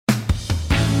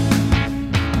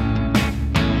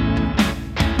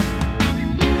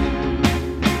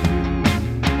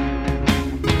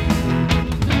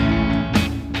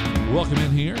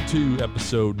to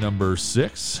episode number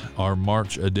 6, our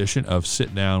March edition of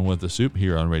Sit Down with the Supt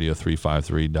here on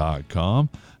radio353.com.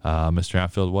 Mr.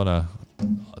 Hatfield, what an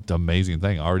amazing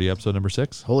thing. Already episode number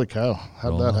 6? Holy cow.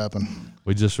 How did that happen?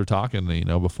 We just were talking,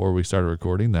 before we started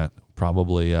recording that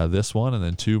probably this one and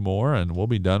then 2 more, and we'll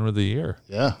be done with the year.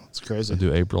 Yeah, it's crazy.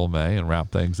 We'll do April, May, and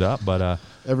wrap things up. But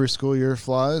every school year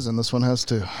flies, and this one has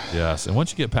too. Yes, and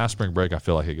once you get past spring break, I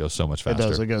feel like it goes so much faster. It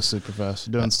does. It goes super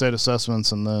fast. Doing state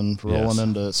assessments and then rolling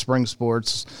into spring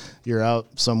sports, you're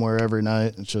out somewhere every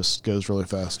night. It just goes really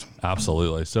fast.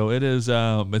 Absolutely. So it is.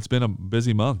 It's been a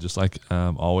busy month, just like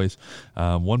always.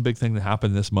 One big thing that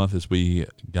happened this month is we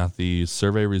got the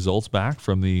survey results back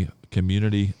from the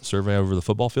community survey over the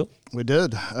football field. We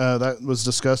did. That was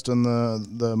discussed in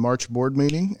the March board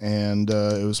meeting, and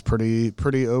it was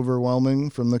pretty overwhelming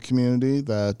from the community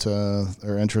that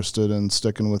are interested in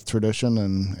sticking with tradition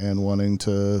and wanting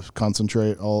to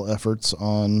concentrate all efforts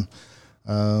on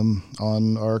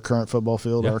our current football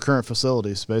field, our current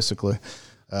facilities, basically.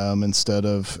 Instead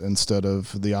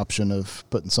of the option of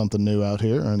putting something new out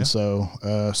here, and so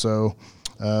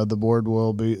the board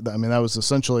will be. I mean, that was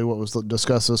essentially what was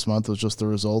discussed this month. Was just the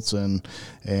results, and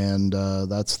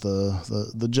that's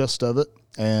the gist of it.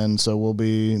 And so we'll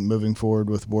be moving forward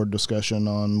with board discussion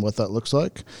on what that looks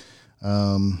like.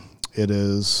 It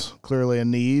is clearly a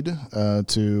need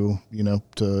to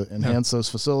enhance those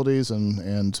facilities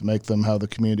and to make them how the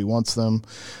community wants them.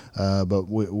 But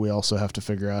we also have to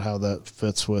figure out how that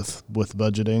fits with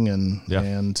budgeting and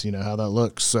how that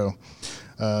looks. So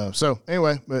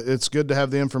anyway, it's good to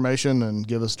have the information and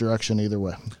give us direction either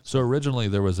way. So originally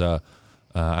there was I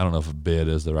don't know if a bid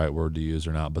is the right word to use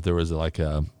or not, but there was like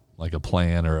a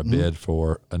plan or a bid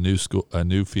for a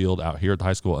new field out here at the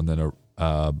high school, and then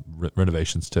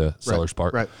renovations to Sellers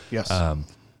Park. Right. Yes.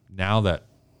 Now that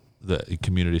the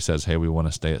community says, "Hey, we want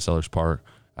to stay at Sellers Park,"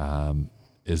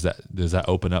 does that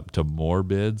open up to more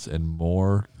bids and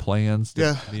more plans?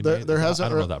 There hasn't. I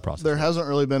don't know that process. There hasn't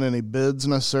really been any bids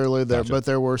necessarily there, but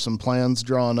there were some plans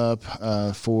drawn up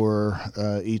for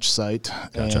each site,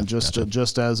 and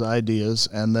just as ideas.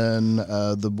 And then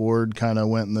the board kind of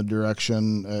went in the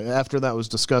direction after that was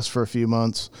discussed for a few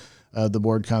months. The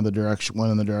board went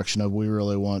in the direction of we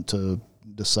really want to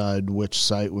decide which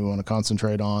site we want to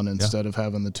concentrate on instead of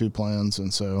having the 2 plans,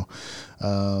 and so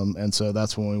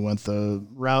that's when we went the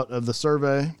route of the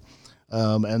survey,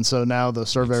 and so now the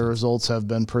survey results have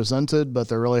been presented, but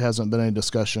there really hasn't been any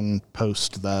discussion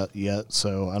post that yet.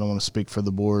 So I don't want to speak for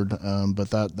the board, but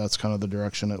that's kind of the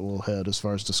direction it will head as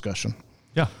far as discussion.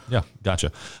 Yeah, gotcha.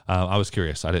 I was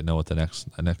curious. I didn't know what the next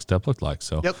step looked like.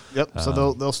 So yep.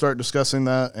 So they'll start discussing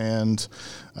that, and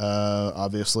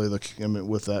obviously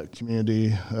with that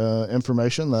community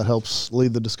information that helps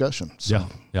lead the discussion. So,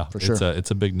 yeah, for sure.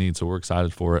 It's a big need. So we're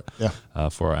excited for it. Yeah.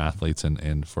 For our athletes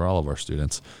and for all of our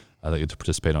students that get to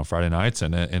participate on Friday nights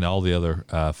and all the other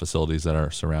facilities that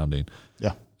are surrounding.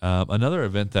 Yeah. Another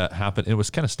event that happened. It was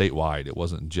kind of statewide. It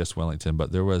wasn't just Wellington,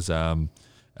 but there was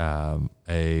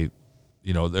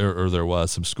there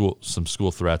was some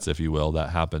school threats, if you will,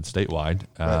 that happened statewide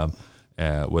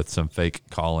with some fake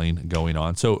calling going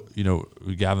on. So,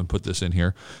 Gavin put this in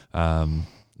here,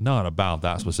 not about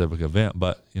that specific event,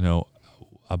 but,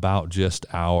 about just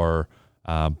our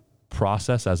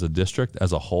process as a district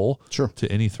as a whole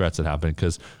to any threats that happen,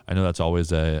 because I know that's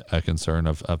always a concern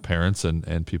of parents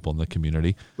and people in the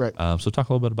community. Right. So talk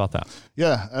a little bit about that.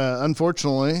 Yeah.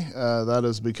 Unfortunately, that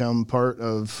has become part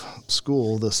of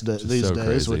school these days,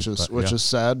 crazy, which is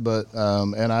sad. But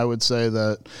and I would say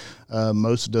that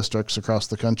most districts across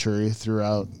the country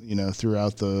throughout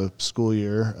the school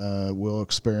year will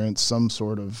experience some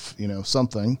sort of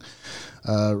something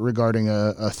regarding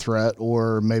a threat,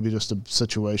 or maybe just a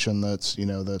situation that's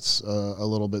a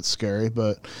little bit scary.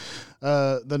 But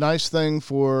the nice thing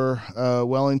for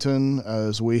Wellington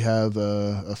is we have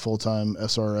a full-time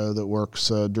SRO that works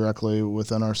directly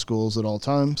within our schools at all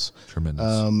times.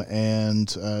 Tremendous.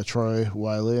 And Troy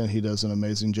Wiley, and he does an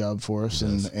amazing job for us.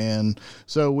 And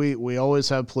so we always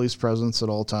have police presence at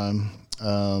all time,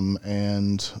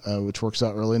 and which works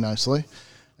out really nicely.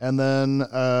 And then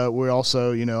we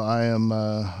also,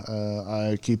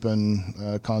 I keep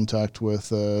in contact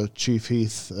with Chief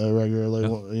Heath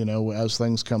regularly, as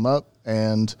things come up.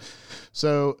 And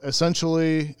so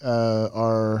essentially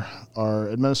our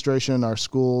administration, our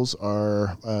schools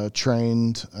are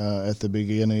trained at the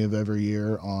beginning of every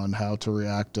year on how to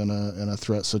react in a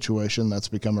threat situation. That's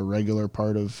become a regular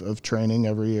part of training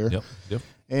every year. Yep.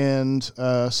 And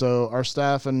so our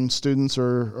staff and students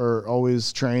are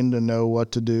always trained and know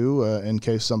what to do in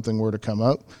case something were to come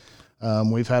up.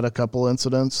 We've had a couple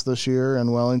incidents this year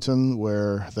in Wellington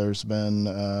where there's been,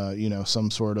 some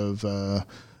sort of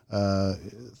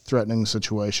threatening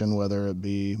situation, whether it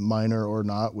be minor or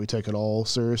not. We take it all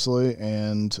seriously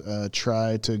and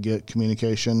try to get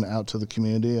communication out to the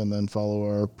community and then follow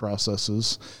our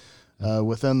processes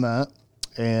within that.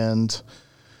 And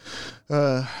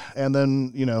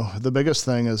then, the biggest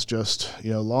thing is just,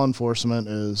 law enforcement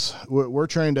is, we're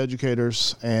trained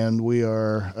educators and we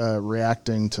are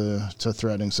reacting to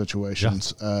threatening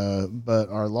situations. Yeah. But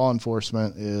our law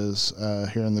enforcement is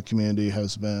here in the community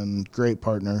has been great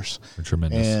partners. They're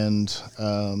tremendous.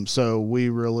 And so we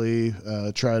really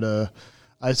try to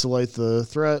isolate the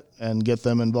threat and get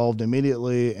them involved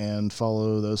immediately and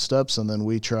follow those steps. And then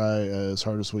we try as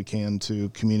hard as we can to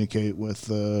communicate with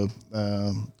the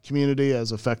community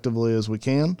as effectively as we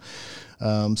can.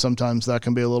 Sometimes that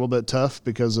can be a little bit tough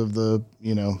because of the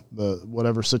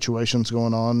whatever situation's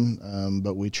going on.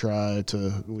 But we try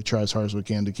as hard as we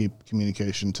can to keep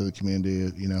communication to the community,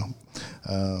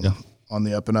 on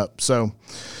the up and up. So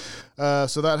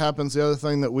that happens. The other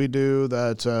thing that we do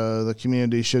that the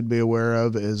community should be aware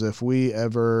of is if we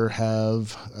ever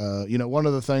have, one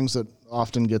of the things that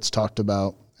often gets talked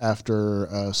about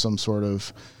after some sort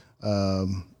of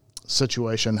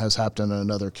situation has happened in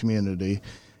another community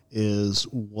is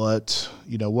what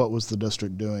was the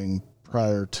district doing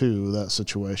prior to that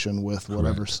situation with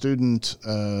whatever Correct. Student,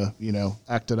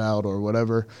 acted out or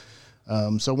whatever.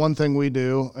 So one thing we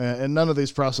do, and none of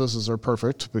these processes are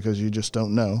perfect because you just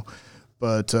don't know,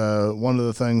 but one of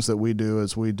the things that we do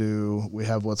is we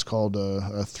have what's called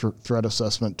a threat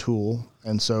assessment tool.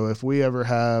 And so if we ever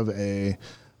have a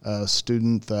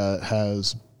student that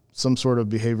has some sort of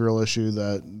behavioral issue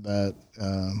that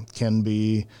can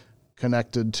be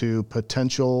connected to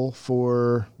potential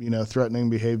for, threatening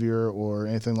behavior or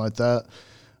anything like that,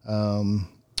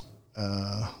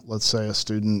 let's say a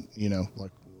student,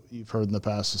 like you've heard in the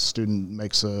past, a student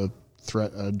makes a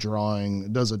drawing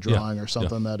or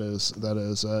something that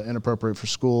is inappropriate for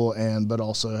school, but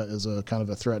also is a kind of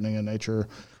a threatening in nature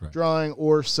Correct. Drawing,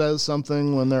 or says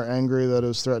something when they're angry that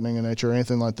is threatening in nature,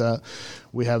 anything like that.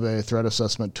 We have a threat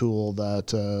assessment tool that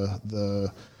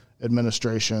the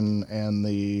administration and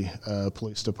the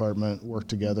police department work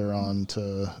together on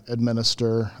to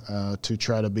administer to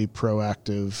try to be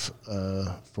proactive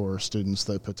for students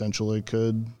that potentially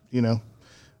could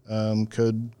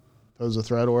pose a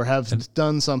threat or have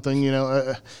done something.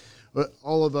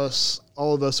 All of us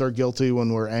are guilty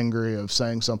when we're angry of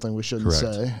saying something we shouldn't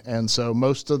Correct. Say, and so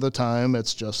most of the time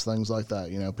it's just things like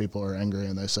that. People are angry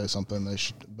and they say something they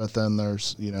should, but then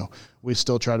there's we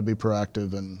still try to be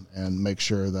proactive and make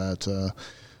sure that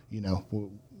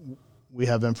we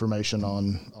have information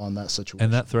on that situation.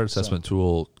 And that threat assessment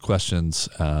tool questions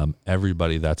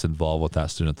everybody that's involved with that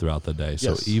student throughout the day. So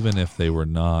yes. Even if they were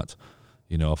not,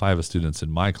 if I have a student in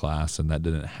my class and that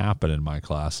didn't happen in my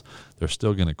class, they're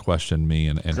still going to question me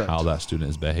and how that student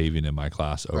is behaving in my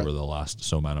class over the last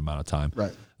so amount of time.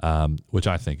 Right. Which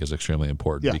I think is extremely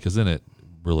important because then it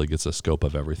really gets a scope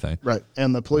of everything. Right.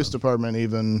 And the police department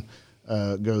even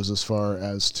goes as far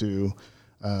as to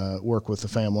work with the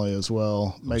family as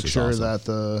well. Make sure that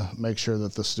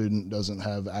the student doesn't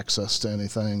have access to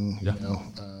anything,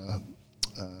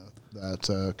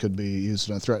 that could be used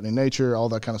in a threatening nature, all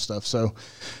that kind of stuff. So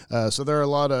there's a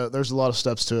lot of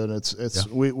steps to it.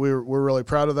 We're really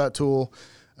proud of that tool.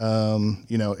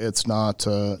 It's not,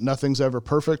 nothing's ever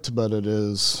perfect, but it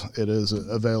is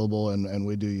available and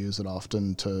we do use it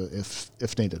often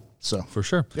if needed. So for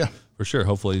sure. Yeah, for sure.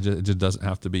 Hopefully it just doesn't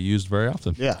have to be used very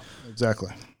often. Yeah,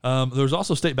 exactly. There's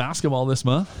also state basketball this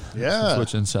month. Yeah.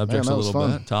 Switching subjects a little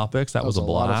bit, topics. That was a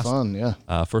blast. Lot of fun,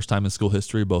 yeah. First time in school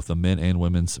history, both the men and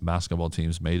women's basketball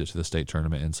teams made it to the state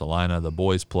tournament in Salina. The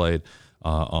boys played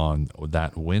on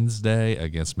that Wednesday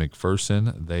against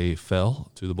McPherson. They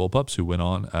fell to the Bullpups, who went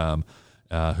on,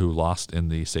 who lost in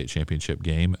the state championship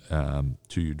game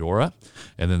to Eudora.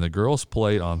 And then the girls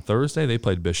played on Thursday. They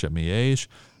played Bishop Miege.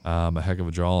 A heck of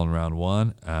a draw in round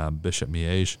one. Bishop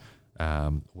Miege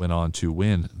went on to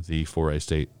win the 4A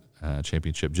state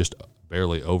championship just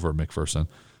barely over McPherson.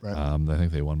 Right. I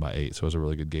think they won by 8, so it was a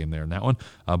really good game there in that one.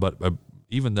 But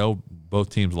even though both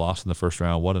teams lost in the first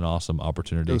round, what an awesome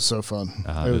opportunity. It was so fun.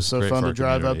 It was so fun to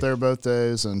drive up there both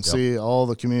days and see all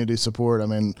the community support. I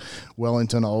mean,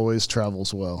 Wellington always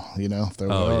travels well.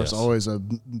 There's always a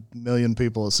million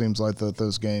people, it seems like, at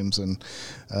those games. And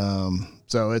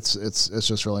so it's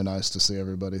just really nice to see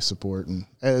everybody support. And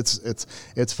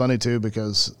it's funny, too,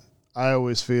 because I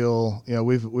always feel,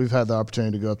 we've had the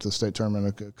opportunity to go up to the state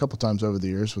tournament a couple times over the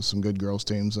years with some good girls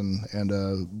teams and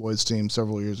a boys team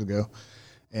several years ago.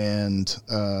 And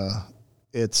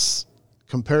it's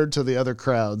compared to the other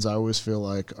crowds, I always feel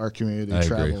like our community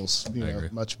travels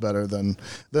much better than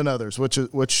others, which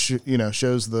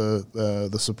shows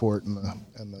the support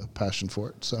and the passion for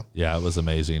it. So yeah, it was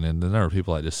amazing, and there were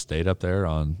people that just stayed up there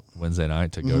on Wednesday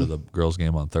night to go to the girls'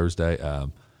 game on Thursday.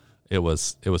 It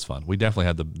was fun. We definitely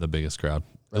had the biggest crowd,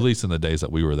 at least in the days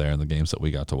that we were there and the games that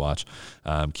we got to watch.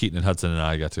 Keaton and Hudson and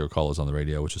I got to go call us on the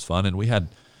radio, which was fun, and we had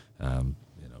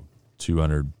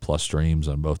 200 plus streams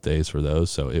on both days for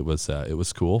those. So it was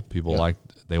cool. People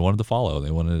they wanted to follow. They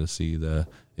wanted to see the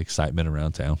excitement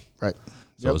around town. Right.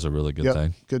 So it was a really good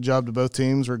thing. Good job to both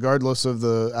teams. Regardless of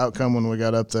the outcome when we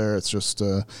got up there, it's just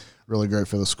really great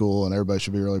for the school, and everybody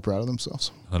should be really proud of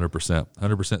themselves.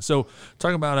 100%. So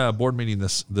talking about a board meeting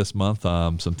this month,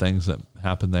 some things that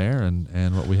happened there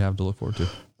and what we have to look forward to.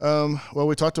 Well,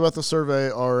 we talked about the survey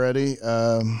already.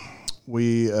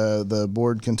 The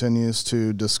board continues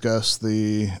to discuss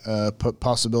the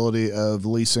possibility of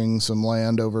leasing some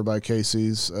land over by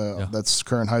Casey's. That's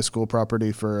current high school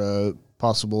property for a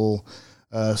possible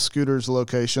Scooters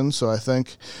location. So I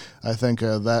think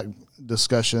that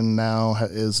discussion now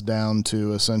is down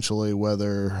to essentially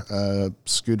whether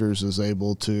Scooters is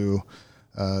able to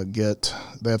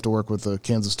they have to work with the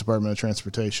Kansas Department of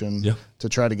Transportation to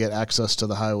try to get access to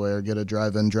the highway or get a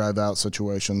drive-in, drive-out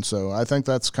situation. So I think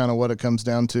that's kind of what it comes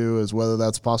down to, is whether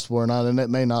that's possible or not, and it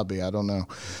may not be. I don't know.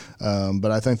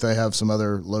 But I think they have some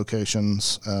other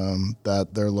locations that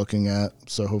they're looking at.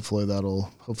 So hopefully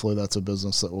that's a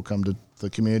business that will come to the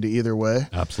community either way.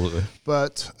 Absolutely.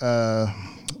 But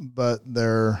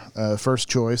their first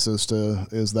choice is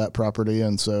that property,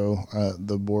 and so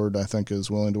the board, I think,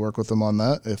 is willing to work with them on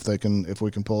that if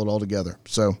we can pull it all together.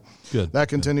 So good. That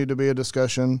continued to be a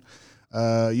discussion.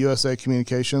 USA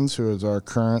Communications, who is our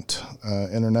current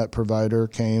internet provider,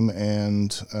 came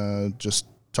and just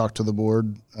talked to the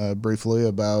board briefly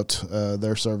about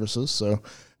their services. So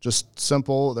just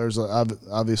simple. There's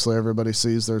obviously everybody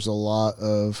sees there's a lot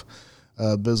of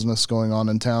business going on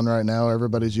in town right now.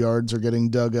 Everybody's yards are getting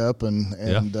dug up, and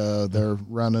they're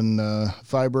running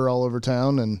fiber all over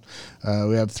town, and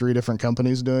we have 3 different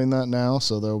companies doing that now,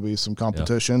 so there will be some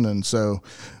competition. And so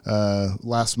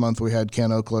last month we had Ken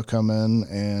Okla come in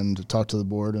and talk to the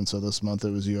board, and so this month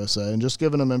it was USA, and just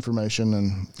giving them information.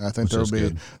 And I think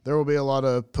there will be a lot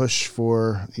of push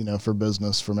for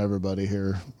business from everybody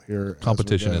here.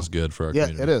 Competition is good for our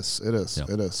community. Yeah, it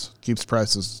is. Keeps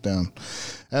prices down.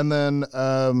 And then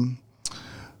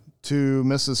to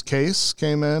Mrs. Case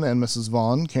came in and Mrs.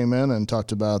 Vaughn came in and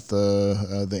talked about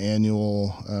the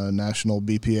annual national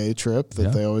BPA trip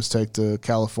that they always take to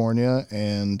California,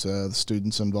 and the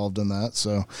students involved in that.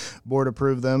 So board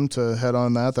approved them to head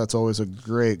on that. That's always a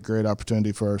great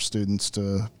opportunity for our students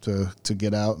to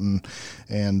get out and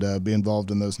be involved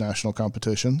in those national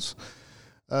competitions.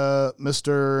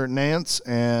 Mr. Nance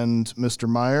and Mr.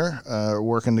 Meyer are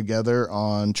working together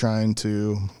on trying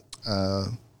to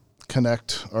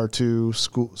connect our 2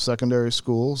 secondary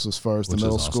schools, as far as the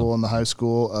middle school and the high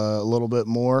school, a little bit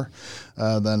more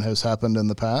than has happened in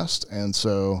the past. And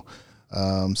so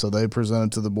they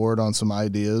presented to the board on some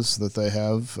ideas that they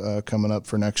have coming up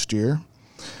for next year.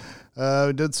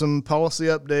 We did some policy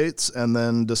updates and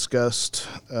then discussed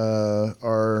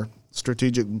our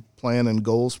strategic plan and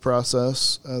goals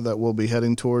process that we'll be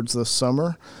heading towards this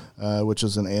summer, which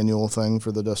is an annual thing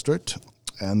for the district.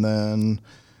 And then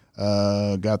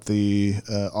got the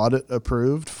audit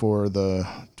approved for the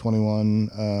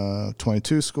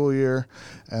 21-22 school year,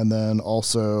 and then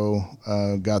also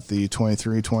got the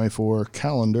 23-24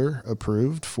 calendar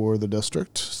approved for the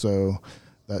district. So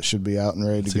that should be out and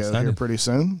ready to go here pretty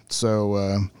soon.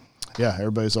 So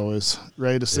everybody's always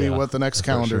ready to see what the next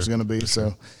calendar is going to be.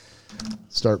 So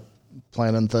start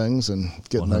planning things and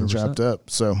getting 100%. Things wrapped up.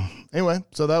 So anyway,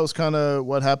 so that was kind of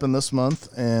what happened this month,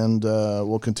 and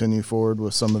we'll continue forward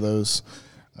with some of those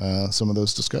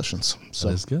discussions. So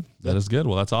that is good. That is good.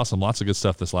 Well, that's awesome. Lots of good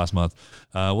stuff this last month.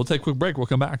 We'll take a quick break. We'll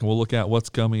come back and we'll look at what's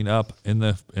coming up in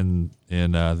the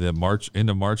end of March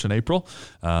and April,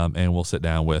 and we'll sit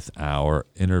down with our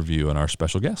interview and our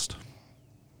special guest.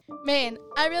 Man,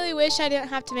 I really wish I didn't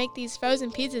have to make these frozen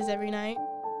pizzas every night.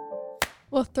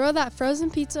 Well, throw that frozen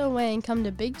pizza away and come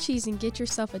to Big Cheese and get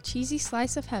yourself a cheesy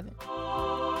slice of heaven.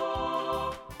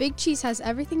 Big Cheese has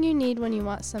everything you need when you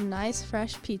want some nice,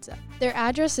 fresh pizza. Their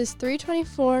address is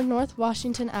 324 North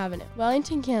Washington Avenue,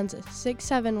 Wellington, Kansas,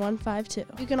 67152.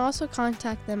 You can also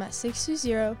contact them at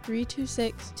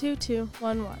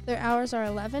 620-326-2211. Their hours are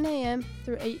 11 a.m.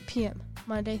 through 8 p.m.,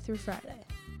 Monday through Friday.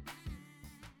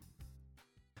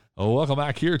 Welcome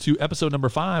back here to episode number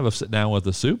 5 of Sit Down with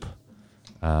the Sup.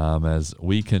 as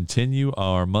we continue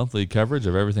our monthly coverage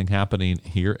of everything happening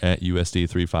here at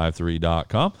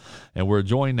USD353.com. And we're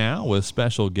joined now with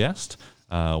special guest,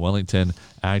 Wellington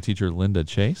Ag teacher Linda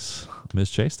Chase. Ms.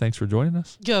 Chase, thanks for joining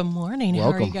us. Good morning.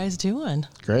 Welcome. How are you guys doing?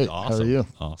 Great. Awesome. How are you?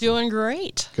 Awesome. Doing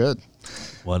great. Good.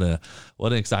 What an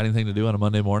exciting thing to do on a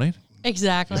Monday morning.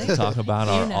 Exactly. Talk about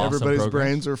our awesome Everybody's program.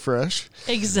 brains are fresh.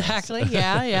 Exactly.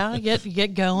 Yeah.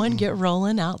 Get going, get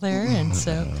rolling out there, and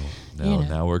so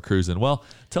Now we're cruising. Well,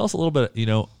 tell us a little bit.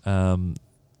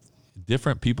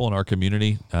 Different people in our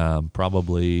community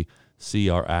probably see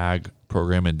our ag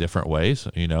program in different ways.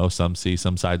 Some see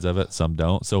some sides of it, some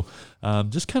don't. So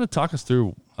just kind of talk us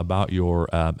through about your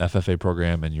FFA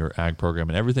program and your ag program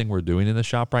and everything we're doing in the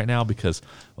shop right now, because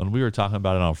when we were talking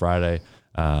about it on Friday,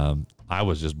 I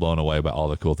was just blown away by all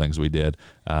the cool things we did,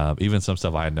 even some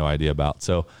stuff I had no idea about.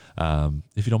 So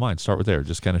if you don't mind, start with there,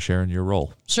 just kind of sharing your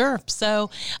role. Sure. So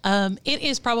it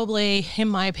is probably, in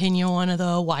my opinion, one of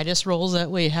the widest roles that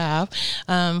we have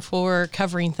for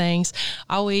covering things.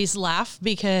 I always laugh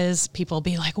because people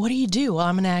be like, what do you do? Well,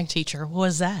 I'm an ag teacher. What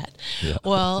is that? Yeah.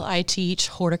 Well, I teach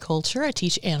horticulture. I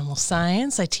teach animal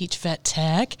science. I teach vet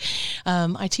tech.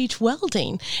 I teach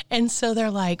welding. And so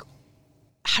they're like,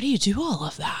 how do you do all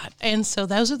of that? And so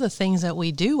those are the things that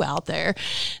we do out there.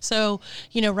 So,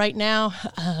 right now,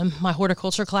 my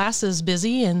horticulture class is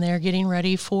busy and they're getting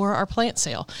ready for our plant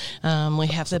sale. We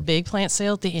have the big plant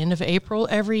sale at the end of April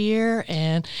every year.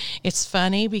 And it's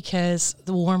funny because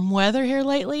the warm weather here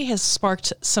lately has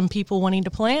sparked some people wanting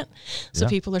to plant. So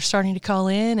people are starting to call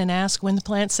in and ask when the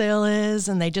plant sale is,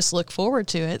 and they just look forward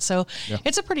to it. So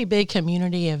it's a pretty big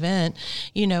community event,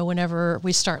 whenever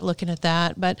we start looking at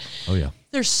that. But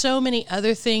there's so many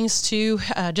other things too,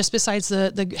 just besides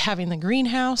the having the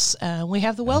greenhouse. We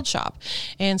have the weld shop.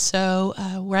 And so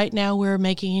right now we're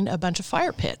making a bunch of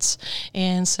fire pits.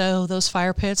 And so those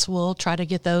fire pits, we'll try to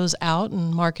get those out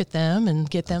and market them and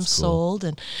get them sold,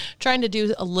 and trying to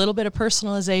do a little bit of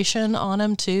personalization on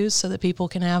them too, so that people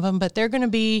can have them. But they're going to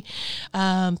be,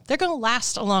 they're going to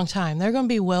last a long time. They're going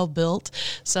to be well built.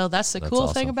 So that's the cool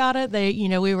thing about it.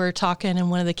 We were talking and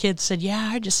one of the kids said,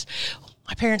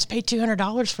 my parents paid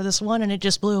 $200 for this one and it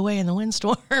just blew away in the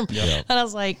windstorm. Yep. And I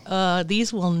was like,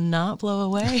 these will not blow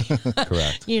away.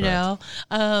 Correct.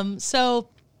 So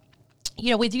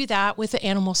we do that with the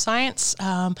animal science.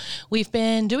 We've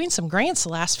been doing some grants the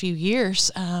last few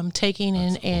years, taking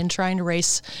and trying to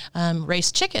raise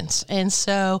chickens. And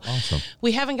so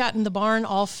we haven't gotten the barn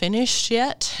all finished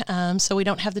yet. So we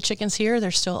don't have the chickens here. They're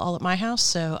still all at my house.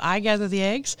 So I gather the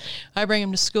eggs. I bring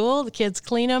them to school. The kids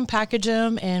clean them, package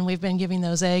them, and we've been giving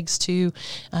those eggs to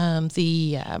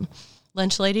the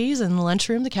lunch ladies in the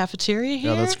lunchroom, the cafeteria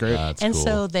here. Yeah, that's great. And cool.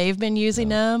 So they've been using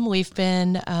them. We've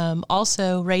been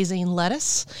also raising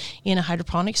lettuce in a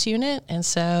hydroponics unit. And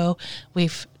so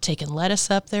we've taken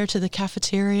lettuce up there to the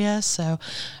cafeteria. So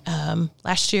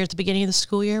last year at the beginning of the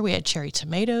school year, we had cherry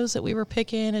tomatoes that we were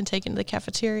picking and taking to the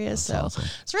cafeteria. That's awesome.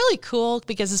 It's really cool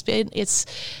because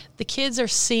the kids are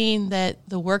seeing that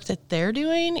the work that they're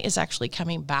doing is actually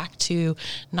coming back to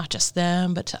not just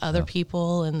them, but to other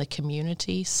people in the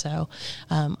community. So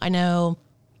I know,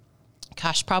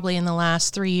 probably in the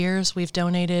last 3 years, we've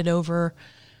donated over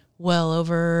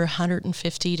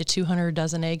 150 to 200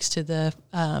 dozen eggs to the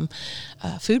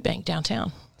food bank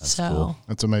downtown. That's cool.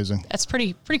 That's amazing. That's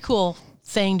pretty cool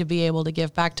thing to be able to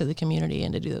give back to the community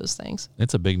and to do those things.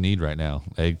 It's a big need right now.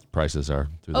 Egg prices are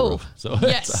through the roof. So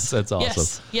yes. that's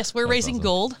awesome. Yes, we're raising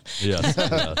gold. Yes,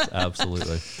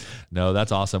 absolutely. No,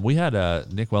 that's awesome. We had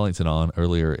Nick Wellington on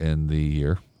earlier in the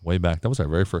year, way back. That was our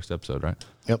very first episode, right?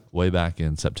 Yep. Way back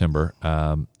in September,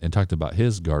 and talked about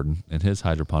his garden and his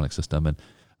hydroponic system.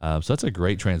 And so that's a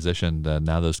great transition.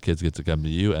 Now those kids get to come to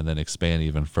you and then expand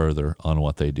even further on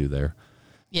what they do there.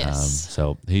 Yes.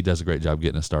 So he does a great job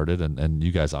getting us started, and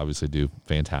you guys obviously do a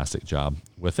fantastic job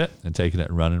with it and taking it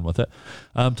and running with it.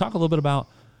 Talk a little bit about,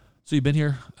 so you've been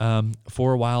here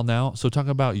for a while now. So talk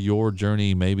about your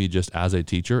journey, maybe just as a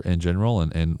teacher in general,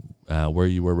 and where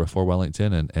you were before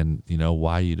Wellington, and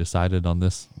why you decided on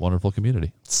this wonderful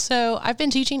community. So I've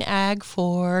been teaching ag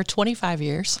for 25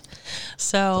 years.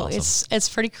 So awesome. it's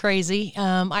pretty crazy.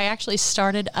 I actually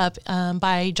started up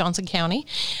by Johnson County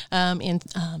in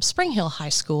Spring Hill High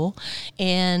School,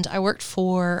 and I worked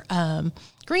for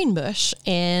Greenbush,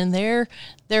 and their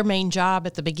their main job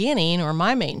at the beginning, or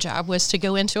my main job, was to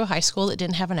go into a high school that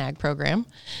didn't have an ag program,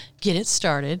 get it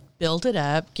started, build it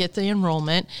up, get the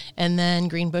enrollment, and then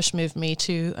Greenbush moved me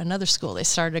to another school. They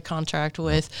started a contract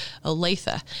with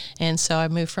Olathe, and so I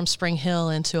moved from Spring Hill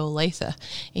into Olathe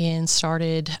and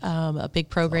started a big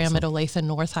program at Olathe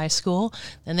North High School.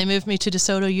 Then they moved me to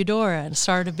DeSoto Eudora and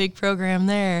started a big program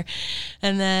there.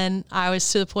 And then I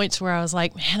was to the point where I was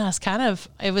like, man,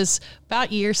 it was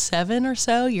about year 7 or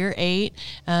so, year 8,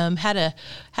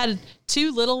 had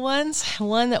 2 little ones,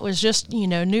 one that was just,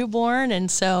 newborn.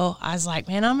 And so I was like,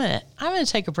 man, I'm going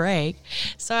to take a break.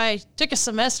 So I took a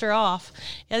semester off.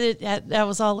 That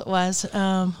was all it was.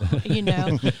 By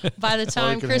the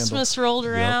time Christmas rolled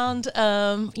around,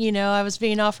 I was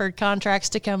being offered contracts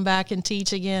to come back and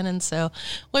teach again. And so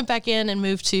went back in and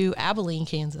moved to Abilene,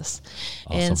 Kansas.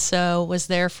 Awesome. And so was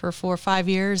there for 4 or 5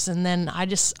 years. And then I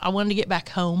wanted to get back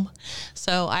home.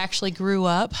 So I actually grew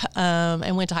up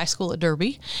and went to high school at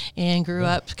Derby and grew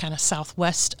up kind of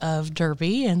southwest of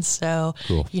Derby. And so,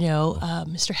 cool.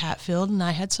 Mr. Hatfield and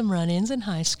I had some run-ins in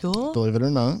high school. Believe it or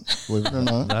not.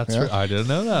 That's right. I didn't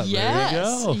know that. Yes. There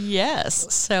you go.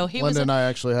 Yes. So Linda and I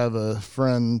actually have a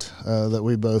friend that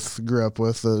we both grew up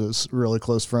with that is really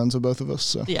close friends of both of us.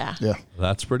 So yeah.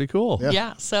 That's pretty cool.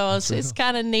 Yeah. So it's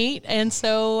kind of neat. And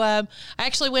so I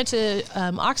actually went to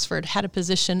Oxford, had a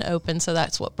position open. So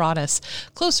that's what brought us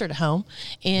closer to home,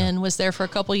 and was there for a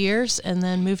couple years, and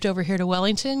then moved over here to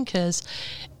Wellington because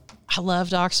I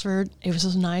loved Oxford. It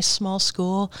was a nice small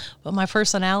school, but my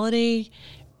personality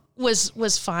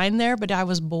was fine there, but I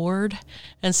was bored.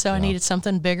 And so I needed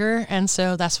something bigger. And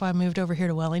so that's why I moved over here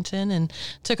to Wellington and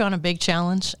took on a big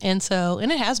challenge. And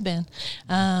it has been,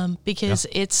 because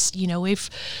it's,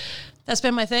 that's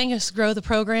been my thing, is grow the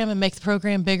program and make the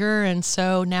program bigger. And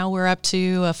so now we're up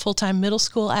to a full-time middle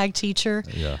school ag teacher.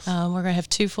 Yes. We're going to have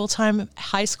 2 full-time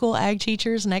high school ag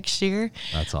teachers next year.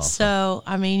 That's awesome. So,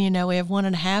 we have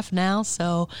 1.5 now.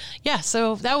 So,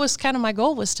 so that was kind of my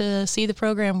goal, was to see the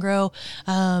program grow.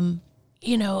 I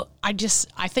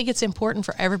think it's important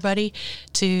for everybody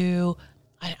to,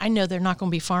 I know they're not going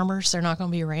to be farmers, they're not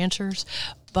going to be ranchers,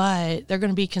 but they're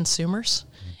going to be consumers.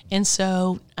 And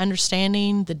so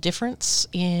understanding the difference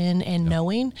in and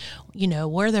knowing,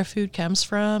 where their food comes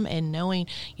from, and knowing,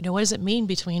 what does it mean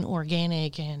between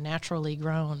organic and naturally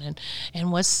grown, and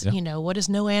what's, what does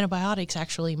no antibiotics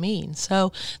actually mean?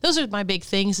 So those are my big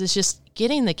things, is just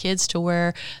getting the kids to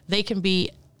where they can be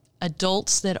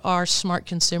adults that are smart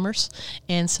consumers,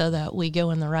 and so that we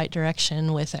go in the right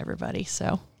direction with everybody.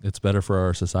 So it's better for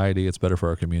our society. It's better for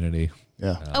our community.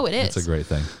 Yeah. It is. It's a great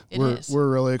thing. We're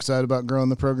really excited about growing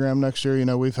the program next year.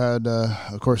 We've had,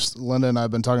 of course, Linda and I have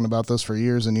been talking about this for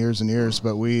years and years and years,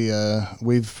 but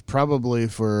we've probably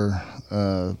for,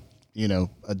 a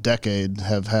decade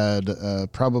have had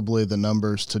probably the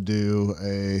numbers to do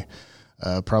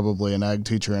probably an ag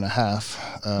teacher and a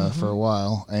half for a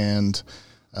while. And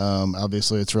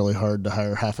obviously it's really hard to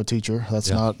hire half a teacher.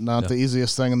 That's not the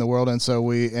easiest thing in the world. And so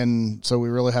we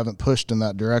really haven't pushed in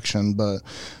that direction. But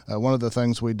one of the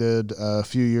things we did a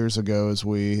few years ago is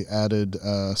we added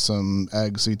some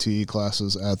ag CTE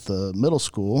classes at the middle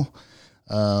school,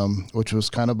 which was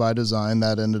kind of by design.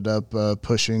 That ended up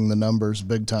pushing the numbers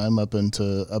big time up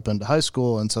into high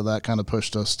school, and so that kind of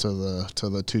pushed us to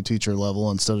the 2 teacher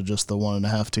level instead of just the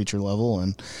 1.5 teacher level.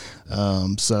 And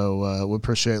so we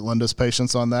appreciate Linda's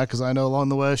patience on that, because I know along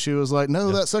the way she was like,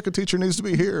 "No, that second teacher needs to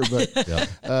be here."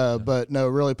 But but no,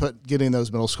 really getting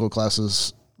those middle school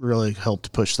classes really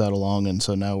helped push that along, and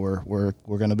so now we're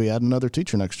going to be adding another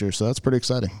teacher next year, so that's pretty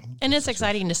exciting. And it's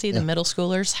exciting to see the middle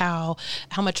schoolers how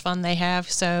much fun they have.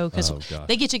 So because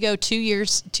they get to go 2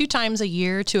 times a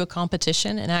year to a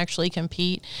competition and actually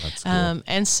compete. That's cool.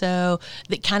 And so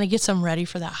that kind of gets them ready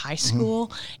for that high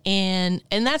school. And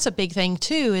that's a big thing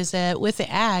too, is that with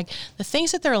the ag, the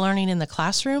things that they're learning in the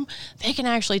classroom, they can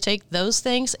actually take those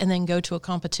things and then go to a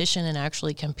competition and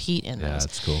actually compete in those. Yeah,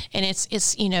 that's cool. And it's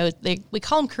we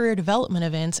call them career development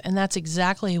events, and that's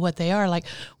exactly what they are. Like,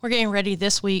 we're getting ready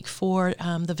this week for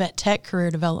the Vet Tech career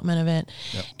development event.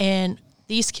 And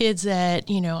these kids that,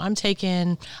 I'm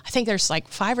taking, I think there's like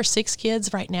 5 or 6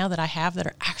 kids right now that I have that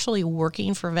are actually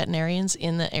working for veterinarians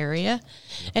in the area.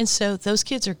 And so those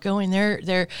kids are going there,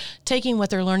 they're taking what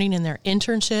they're learning in their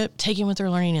internship, taking what they're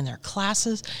learning in their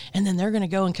classes, and then they're going to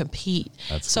go and compete.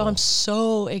 So cool. I'm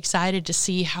so excited to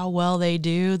see how well they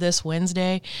do this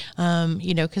Wednesday,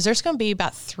 because there's going to be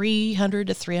about 300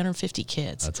 to 350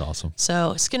 kids. That's awesome.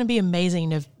 So it's going to be amazing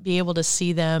to be able to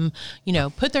see them,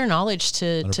 put their knowledge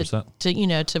to 100%.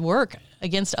 to work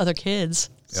against other kids.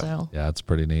 So yeah, it's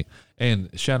pretty neat. And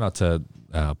shout out to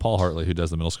Paul Hartley, who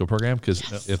does the middle school program,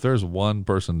 because if there's one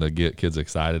person to get kids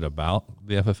excited about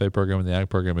the FFA program and the ag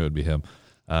program, it would be him.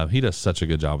 He does such a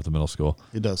good job with the middle school.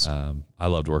 He does. I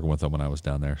loved working with him when I was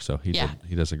down there. So he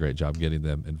does a great job getting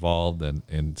them involved and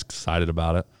excited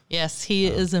about it. Yes, he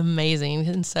is amazing,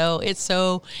 and so it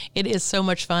is so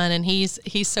much fun, and he's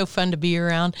so fun to be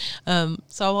around.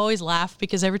 So I always laugh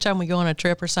because every time we go on a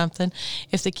trip or something,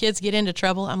 if the kids get into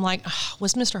trouble, I'm like,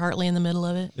 was Mr. Hartley in the middle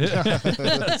of it? Yeah,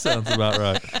 that sounds about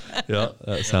right. Yeah,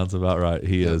 that sounds about right.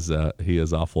 He is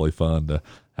awfully fun to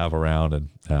have around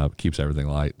and keeps everything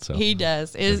light. So he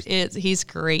does. He's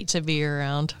great to be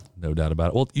around. No doubt about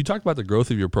it. Well, you talked about the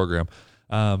growth of your program.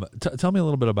 Tell me a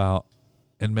little bit about.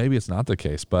 And maybe it's not the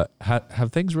case, but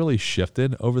have things really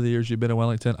shifted over the years you've been in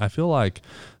Wellington? I feel like,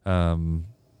 sometimes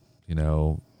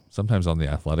on the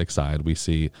athletic side, we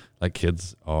see like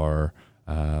kids are,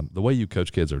 the way you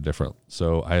coach kids are different.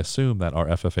 So I assume that our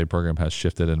FFA program has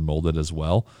shifted and molded as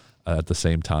well at the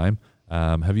same time.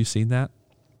 Have you seen that?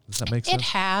 Does that make sense? It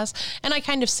has, and I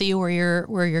kind of see where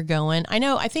you're going.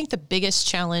 I think the biggest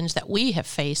challenge that we have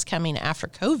faced coming after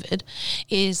COVID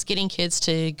is getting kids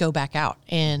to go back out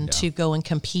and to go and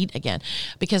compete again,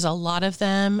 because a lot of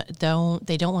them don't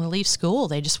want to leave school.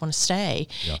 They just want to stay.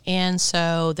 Yeah. And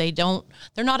so they're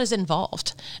not as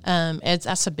involved.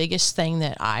 That's the biggest thing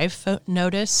that I've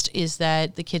noticed, is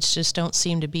that the kids just don't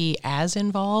seem to be as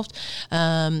involved.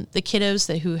 The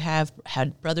kiddos who have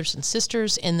had brothers and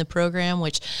sisters in the program,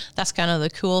 which that's kind of the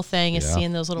cool thing, is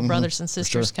seeing those little brothers and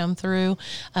sisters come through.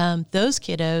 Those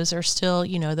kiddos are still,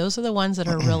 those are the ones that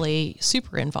are really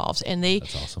super involved, and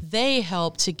they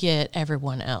help to get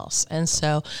everyone else. And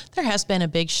so there has been a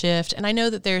big shift. And I know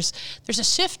that there's a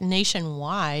shift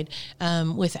nationwide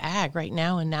with ag right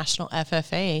now in National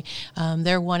FFA.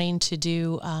 They're wanting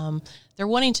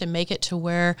to make it to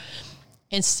where,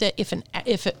 instead,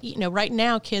 right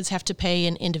now kids have to pay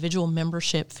an individual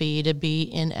membership fee to be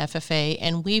in FFA,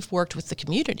 and we've worked with the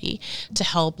community to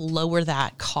help lower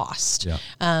that cost,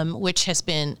 which has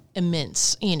been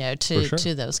immense, to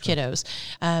those kiddos.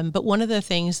 But one of the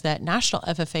things that National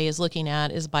FFA is looking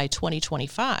at is by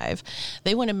 2025,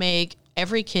 they want to make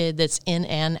every kid that's in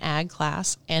an ag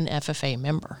class an FFA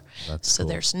member. So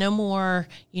there's no more,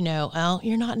 you're not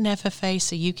an FFA,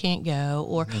 so you can't go,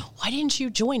 or why didn't you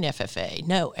join FFA?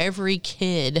 No, every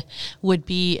kid would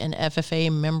be an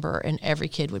FFA member, and every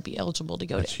kid would be eligible to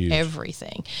go to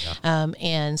everything. Yeah.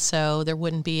 And so there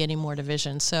wouldn't be any more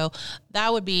division. So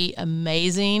that would be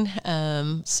amazing.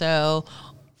 So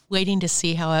waiting to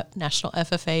see how National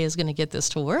FFA is going to get this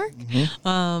to work.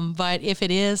 But if it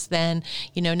is, then,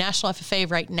 National FFA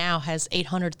right now has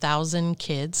 800,000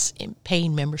 kids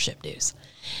paying membership dues.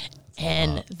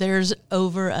 And there's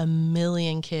over 1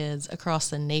 million kids across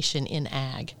the nation in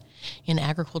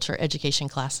agriculture education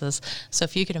classes. So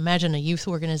if you could imagine a youth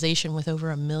organization with over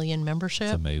 1 million membership.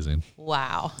 It's amazing.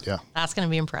 Wow. Yeah. That's going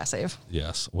to be impressive.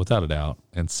 Yes, without a doubt.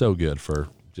 And so good for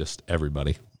just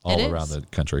everybody all around the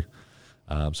country.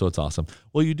 So it's awesome.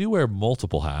 Well, you do wear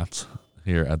multiple hats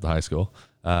here at the high school.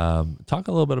 Talk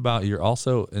a little bit about, you're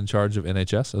also in charge of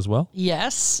NHS as well?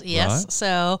 Yes. Right.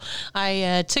 So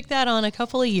I took that on a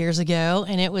couple of years ago,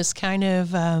 and it was kind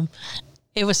of,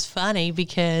 it was funny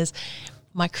because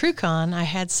my crew con, I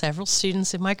had several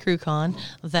students in my crew con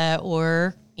that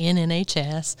were in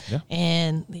NHS,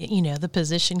 and the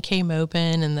position came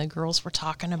open, and the girls were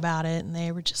talking about it, and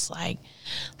they were just like,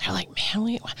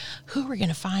 man, who are we going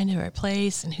to find to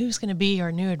replace, and who's going to be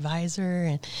our new advisor?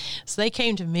 And so they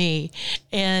came to me,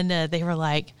 and they were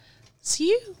like, so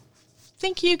you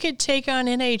think you could take on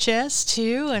NHS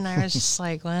too? And I was just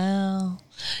like, well,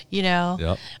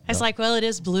 I was like, well, it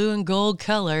is blue and gold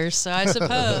colors, so I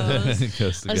suppose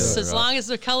as long as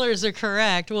the colors are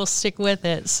correct, we'll stick with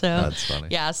it. So that's funny.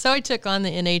 Yeah, so I took on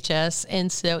the NHS,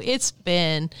 and so it's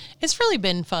really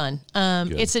been fun.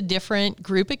 It's a different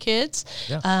group of kids,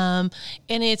 and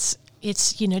it's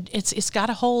got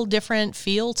a whole different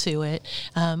feel to it,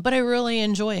 but I really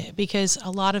enjoy it because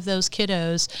a lot of those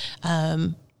kiddos.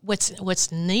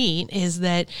 What's neat is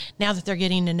that now that they're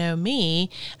getting to know me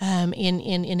in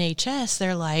NHS,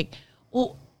 they're like,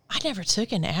 well, I never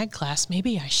took an ag class.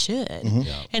 Maybe I should.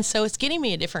 And so it's getting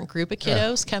me a different group of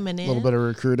kiddos coming in. A little bit of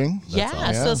recruiting. So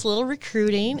it's a little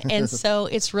recruiting. And so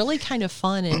it's really kind of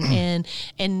fun and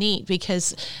neat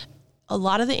because a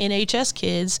lot of the NHS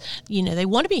kids, they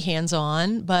want to be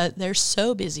hands-on, but they're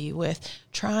so busy with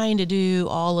trying to do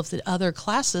all of the other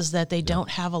classes that they don't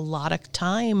have a lot of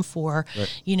time for,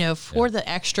 for the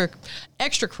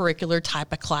extracurricular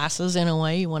type of classes, in a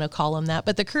way you want to call them that,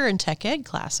 but the career and tech ed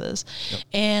classes.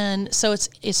 And so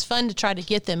it's fun to try to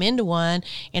get them into one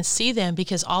and see them,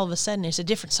 because all of a sudden it's a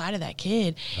different side of that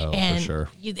kid. And for sure.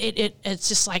 It's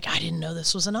just like, I didn't know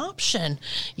this was an option.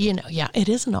 It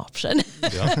is an option.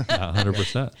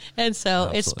 100%. And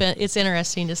so Absolutely. it's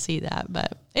interesting to see that,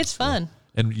 but it's fun.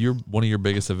 And one of your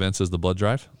biggest events is the blood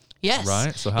drive? Yes.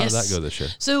 Right? So how did that go this year?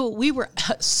 So we were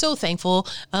so thankful.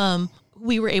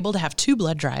 We were able to have 2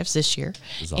 blood drives this year.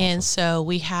 Awesome. And so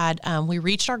we had, we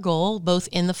reached our goal both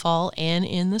in the fall and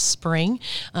in the spring.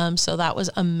 So that was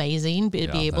amazing to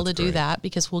be able to do great. that,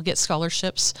 because we'll get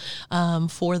scholarships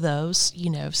for those,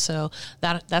 so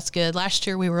that's good. Last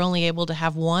year we were only able to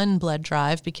have 1 blood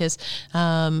drive because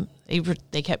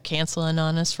they kept canceling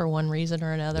on us for one reason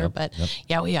or another. But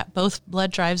we got both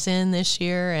blood drives in this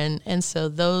year. And so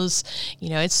those,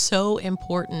 it's so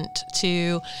important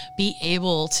to be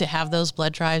able to have those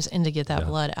blood drives and to get that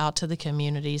blood out to the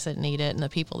communities that need it and the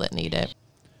people that need it.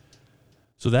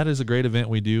 So that is a great event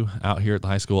we do out here at the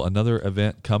high school. Another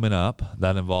event coming up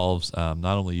that involves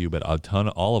not only you, but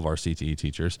all of our CTE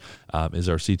teachers is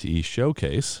our CTE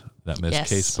showcase that Ms.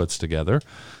 Case puts together.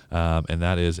 And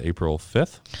that is April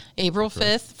 5th. April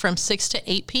 5th from 6 to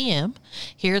 8 p.m.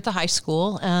 here at the high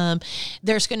school.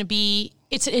 There's going to be,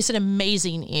 it's an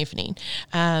amazing evening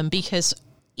because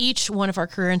each one of our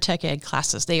career and tech ed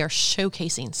classes, they are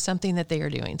showcasing something that they are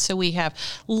doing. So we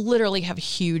literally have a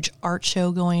huge art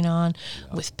show going on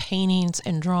with paintings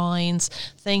and drawings,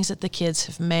 things that the kids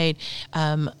have made,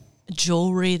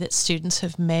 jewelry that students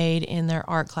have made in their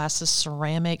art classes,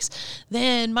 ceramics.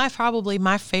 Then probably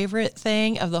my favorite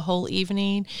thing of the whole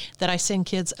evening that I send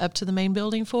kids up to the main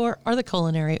building for are the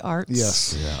culinary arts.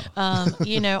 Yes.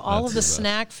 Yeah. All of the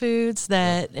snack foods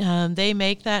that they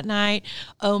make that night.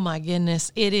 Oh my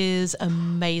goodness. It is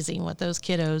amazing what those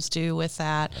kiddos do with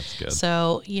that. That's good.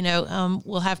 So,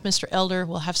 we'll have Mr. Elder.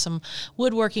 We'll have some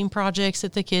woodworking projects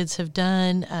that the kids have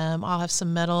done. I'll have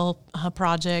some metal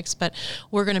projects, but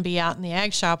we're going to be out in the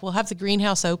ag shop. We'll have the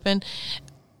greenhouse open.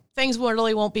 Things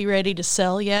really won't be ready to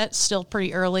sell yet. Still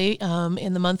pretty early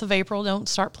in the month of April. Don't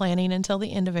start planning until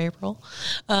the end of April.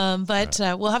 But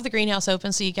we'll have the greenhouse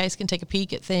open so you guys can take a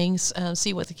peek at things,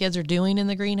 see what the kids are doing in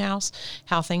the greenhouse,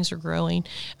 how things are growing.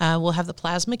 We'll have the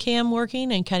plasma cam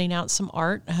working and cutting out some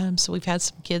art. So we've had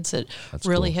some kids that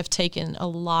really have taken a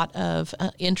lot of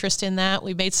interest in that.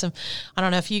 We made some, I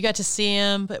don't know if you got to see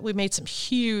them, but we made some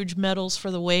huge medals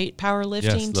for the weight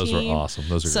powerlifting team. Yes, those were awesome.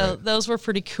 Those are great. So those were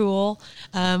pretty cool.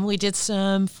 We did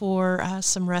some for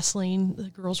some wrestling, the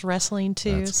girls wrestling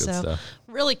too. That's good so stuff.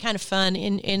 Really kind of fun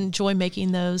and enjoy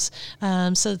making those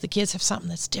so that the kids have something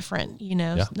that's different,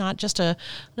 not just a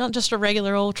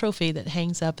regular old trophy that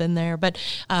hangs up in there. But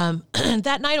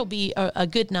that night will be a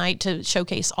good night to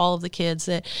showcase all of the kids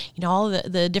that, all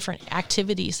of the different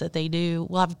activities that they do.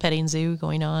 We'll have a petting zoo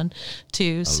going on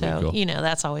too. That'll be cool.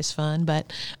 That's always fun.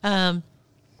 But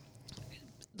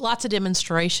lots of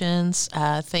demonstrations,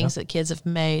 things that kids have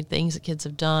made, things that kids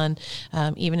have done,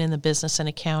 even in the business and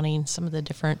accounting, some of the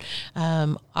different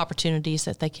opportunities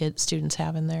that students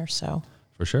have in there. So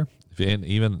For sure. And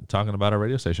even talking about our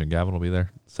radio station, Gavin will be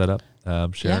there set up,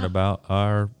 sharing about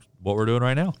what we're doing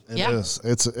right now. It is.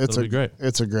 It's great.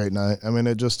 It's a great night. I mean,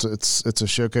 it's a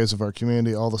showcase of our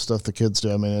community, all the stuff the kids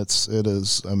do. I mean, it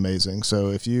is amazing. So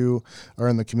if you are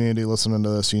in the community listening to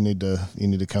this, you need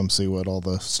to come see what all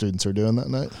the students are doing that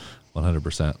night.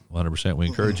 100%. We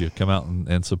encourage you to come out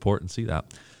and support and see that.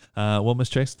 Well, Ms.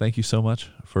 Chase, thank you so much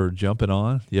for jumping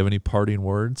on. Do you have any parting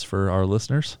words for our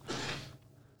listeners?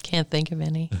 Can't think of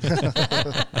any.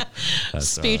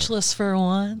 Speechless right. for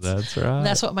once. That's right.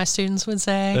 That's what my students would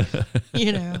say.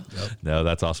 No,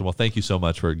 that's awesome. Well, thank you so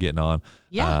much for getting on.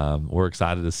 Yeah. We're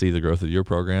excited to see the growth of your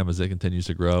program as it continues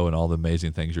to grow and all the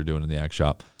amazing things you're doing in the Ag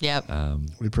Shop. Yep.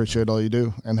 We appreciate all you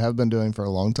do and have been doing for a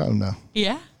long time now.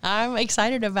 Yeah, I'm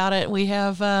excited about it. We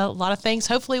have a lot of things.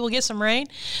 Hopefully we'll get some rain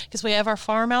because we have our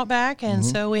farm out back, and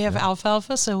so we have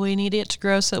alfalfa, so we need it to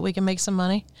grow so that we can make some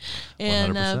money.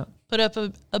 And 100%. Put up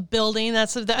a building.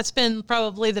 That's been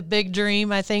probably the big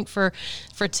dream, I think, for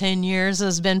 10 years,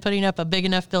 has been putting up a big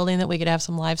enough building that we could have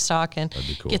some livestock and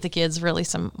get the kids really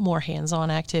some more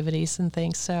hands-on activities and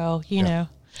things. So, you know.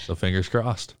 So fingers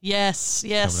crossed. Yes.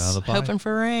 Coming out of the pie. Hoping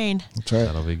for rain. That's right.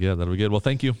 That'll be good. Well,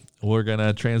 thank you. We're going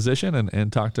to transition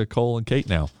and talk to Cole and Kate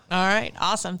now. All right.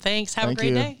 Awesome. Thanks. Have a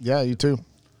great day. Yeah, you too.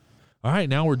 All right.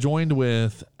 Now we're joined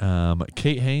with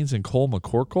Kate Haines and Cole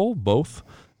McCorkle, both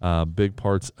big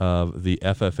parts of the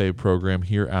FFA program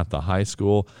here at the high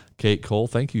school. Kate, Cole,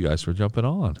 thank you guys for jumping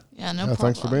on. Yeah, no problem.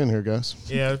 Thanks for being here, guys.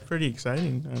 Yeah, it's pretty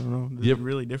exciting. I don't know. This Yep. is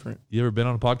really different. You ever been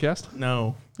on a podcast?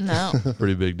 No. No.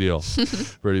 Pretty big deal.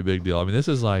 Pretty big deal. I mean, this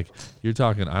is like, you're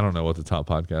talking, I don't know what the top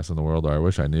podcasts in the world are. I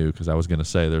wish I knew, because I was going to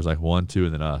say there's like 1, 2,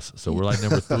 and then us. So we're like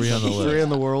number 3 on the list. 3 in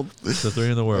the world. The 3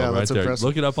 in the world, Yeah, right that's there. impressive.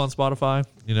 Look it up on Spotify.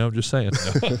 Just saying.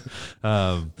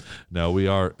 No, we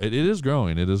are. It is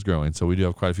growing. It is growing. So we do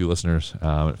have quite a few listeners.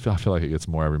 I feel like it gets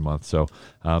more every month. So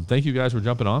thank you guys for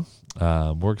jumping on.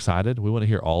 We're excited. We want to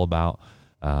hear all about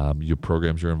your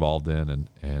programs you're involved in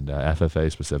and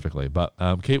FFA specifically. But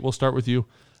Kate, we'll start with you.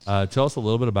 Tell us a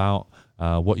little bit about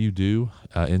what you do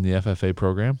in the FFA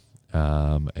program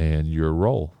and your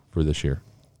role for this year.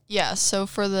 Yeah, so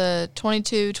for the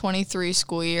 22-23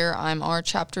 school year, I'm our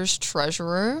chapter's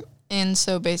treasurer. And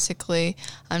so basically,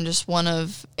 I'm just one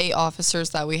of 8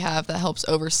 officers that we have that helps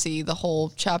oversee the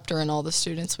whole chapter and all the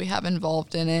students we have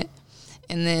involved in it.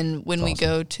 And then when we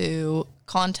go to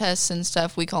contests and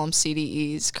stuff, we call them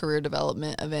CDEs, career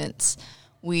development events.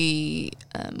 We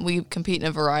compete in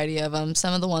a variety of them.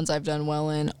 Some of the ones I've done well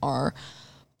in are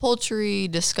poultry,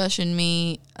 discussion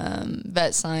meet,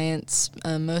 vet science.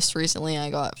 Most recently,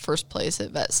 I got first place at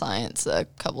vet science a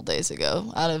couple days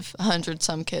ago out of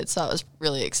 100-some kids. So that was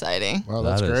really exciting. Wow,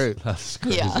 that's great. That's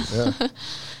crazy. Yeah.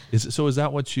 Is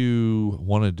that what you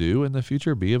want to do in the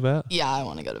future? Be a vet? Yeah, I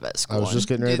want to go to vet school. I was just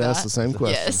getting ready to ask the same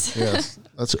question. Yes. Yes,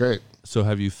 that's great. So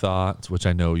have you thought, which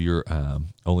I know you're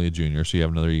only a junior, so you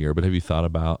have another year, but have you thought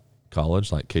about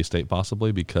college, like K-State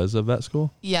possibly, because of vet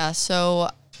school? Yeah, so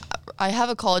I have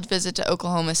a college visit to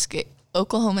Oklahoma State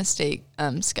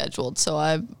scheduled, so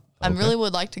I really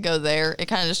would like to go there. It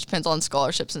kind of just depends on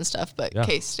scholarships and stuff, but Yeah.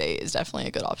 K-State is definitely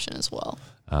a good option as well.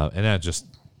 And I just,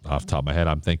 off the top of my head,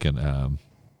 I'm thinking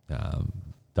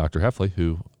Dr. Heffley,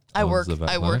 who I owns work the vet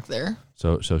clinic. work there.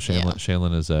 So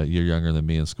Shanlin is a year younger than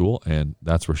me in school, and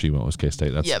that's where she went, was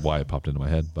K-State. That's Yep. why it popped into my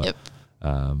head. But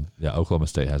Yep. Oklahoma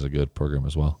State has a good program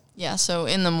as well. Yeah, so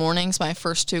in the mornings, my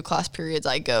first 2 class periods,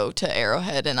 I go to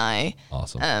Arrowhead and I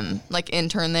Awesome.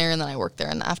 intern there, and then I work there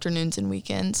in the afternoons and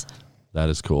weekends. That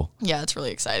is cool. Yeah, it's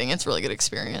really exciting. It's a really good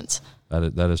experience.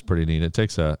 That is pretty neat. It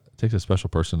takes a special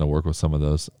person to work with some of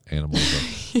those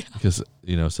animals because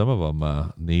some of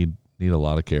them need a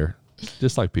lot of care,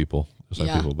 just like people.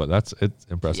 But it's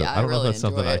impressive. Yeah, I don't know really if that's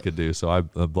something enjoy I it. could do. So I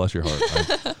bless your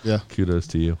heart. Yeah. Kudos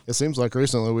to you. It seems like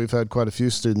recently we've had quite a few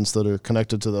students that are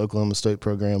connected to the Oklahoma State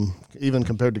program, even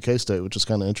compared to K-State, which is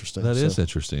kind of interesting. That is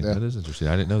interesting. Yeah. That is interesting.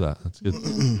 I didn't know that. That's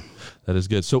good. That is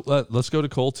good. So let's go to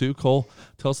Cole too. Cole,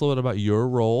 tell us a little bit about your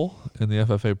role in the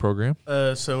FFA program.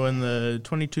 So in the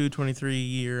 22-23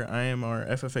 year, I am our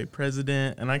FFA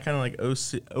president, and I kind of like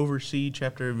oversee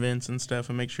chapter events and stuff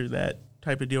and make sure that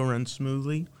type of deal runs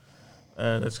smoothly.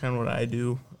 That's kind of what I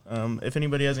do. If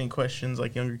anybody has any questions,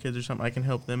 like younger kids or something, I can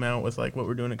help them out with like what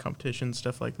we're doing at competitions,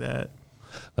 stuff like that.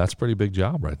 That's a pretty big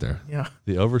job right there. Yeah.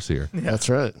 The overseer. That's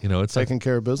right. It's Taking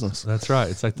care of business. That's right.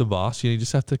 It's like the boss. You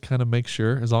just have to kind of make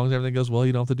sure, as long as everything goes well,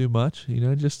 you don't have to do much.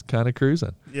 Just kind of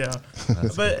cruising. Yeah.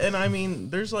 And I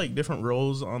mean, there's like different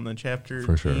roles on the chapter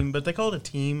For team, sure. but they call it a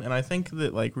team. And I think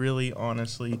that like really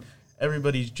honestly,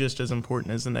 everybody's just as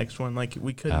important as the next one. Like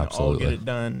we couldn't all Absolutely. get it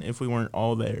done if we weren't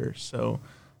all there. So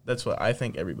that's what I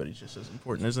think. Everybody's just as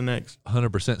important as the next.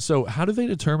 100%. So how do they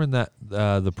determine that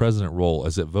the president role?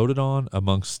 Is it voted on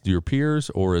amongst your peers,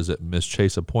 or is it Ms.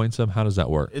 Chase appoints them? How does that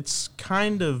work? It's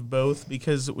kind of both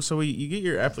because you get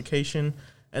your application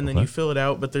and then Okay. you fill it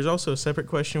out, but there's also a separate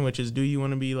question, which is, do you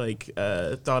want to be like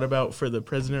thought about for the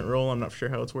president role? I'm not sure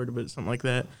how it's worded, but something like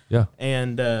that. Yeah.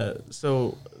 And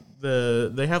so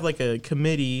they have like a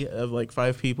committee of like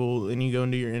 5 people, and you go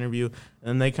into your interview,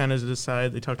 and they kind of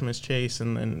decide. They talk to Miss Chase,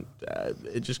 and then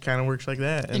it just kind of works like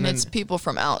that. And then it's people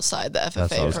from outside the That's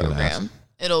what I FFA was gonna program.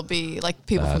 It'll be like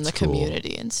people from the That's cool.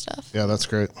 community and stuff. Yeah, that's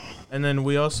great. And then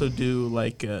we also do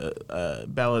like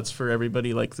ballots for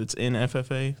everybody like that's in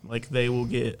FFA. Like they will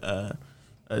get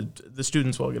the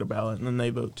students will get a ballot, and then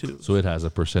they vote too. So it has a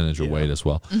percentage of Yeah. weight as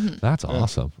well. That's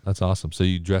awesome. That's awesome. So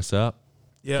you dress up,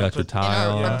 Yeah, got your put- tie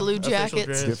our on, blue official jackets.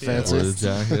 dress, Get yeah. fancy. blue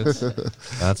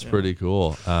jackets. That's pretty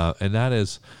cool. And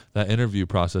that interview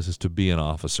process is to be an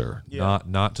officer, Yeah.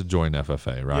 not to join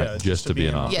FFA, right? Yeah, just to be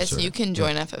an officer. Yes, you can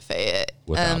join FFA.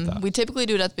 Without that. We typically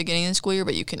do it at the beginning of the school year,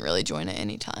 but you can really join at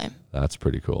any time. That's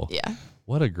pretty cool. Yeah.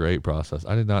 What a great process.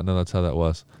 I did not know that's how that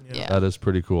was. Yeah. That is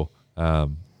pretty cool. I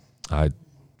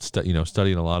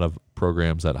studying a lot of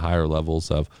programs at higher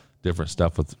levels of different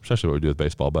stuff with, especially what we do with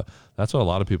baseball, but that's what a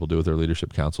lot of people do with their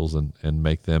leadership councils and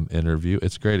make them interview.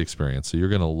 It's a great experience. So you're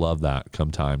going to love that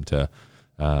come time to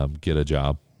get a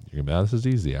job. You're going to be, this is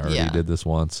easy. I already Yeah. did this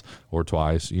once or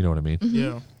twice. You know what I mean?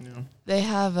 Yeah, yeah. They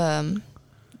have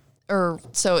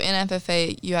so in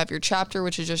FFA, you have your chapter,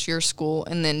 which is just your school,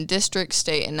 and then district,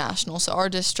 state, and national. So our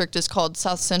district is called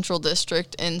South Central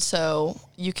District, and so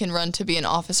you can run to be an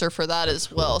officer for that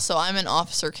as well. So I'm an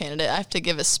officer candidate. I have to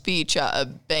give a speech at a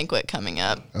banquet coming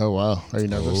up. Oh, wow. Are you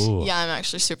nervous? Ooh. Yeah, I'm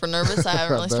actually super nervous. I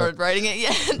haven't really started writing it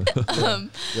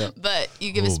yet. But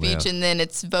you give a speech, and then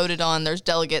it's voted on. There's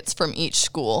delegates from each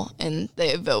school, and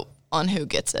they vote on who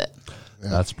gets it. Yeah,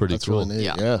 that's pretty cool. Really neat.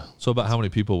 Yeah. So about how many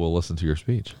people will listen to your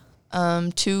speech?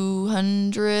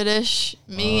 200-ish.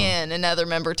 Me and another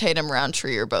member, Tatum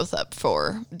Roundtree, are both up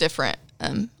for different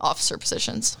officer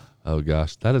positions. Oh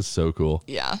gosh, that is so cool.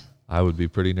 Yeah. I would be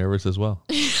pretty nervous as well.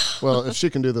 Well, if she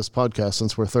can do this podcast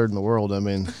since we're third in the world, I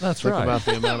mean, That's think right. about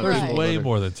the amount of There's people way that are-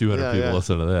 more than 200 Yeah, people yeah.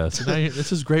 listen to this. Now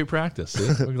this is great practice.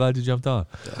 See? I'm glad you jumped on.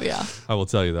 Yeah. I will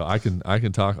tell you though, I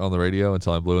can talk on the radio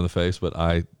until I'm blue in the face, but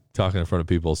talking in front of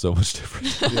people is so much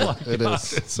different. Yeah, it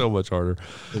is. It's so much harder.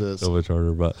 It is. So much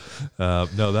harder. But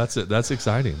no, that's it. That's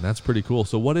exciting. That's pretty cool.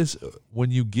 So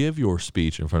when you give your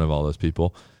speech in front of all those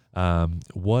people,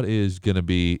 what is going to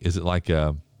be, is it like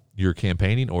you're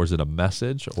campaigning, or is it a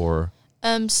message, or?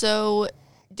 So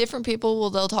different people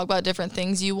they'll talk about different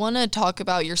things. You want to talk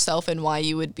about yourself and why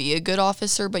you would be a good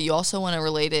officer, but you also want to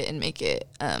relate it and make it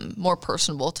more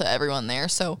personable to everyone there.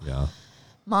 So Yeah.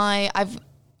 I've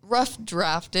rough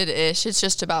drafted-ish. It's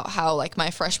just about how, like, my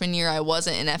freshman year, I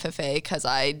wasn't in FFA because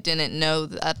I didn't know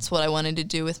that's what I wanted to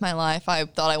do with my life. I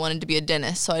thought I wanted to be a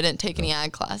dentist, so I didn't take any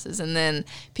ag classes. And then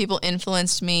people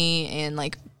influenced me, and,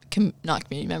 like, not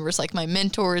community members, like my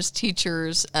mentors,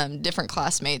 teachers, different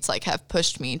classmates, like, have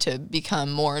pushed me to become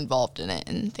more involved in it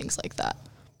and things like that.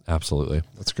 Absolutely.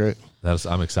 That's great.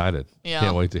 I'm excited. Yeah.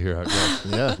 Can't wait to hear how it goes.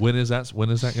 Yeah. When is that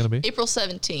going to be? April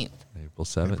 17th. April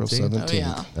 17th. April 17th. Oh,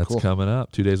 yeah. That's Cool. coming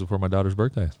up 2 days before my daughter's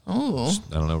birthday. Oh.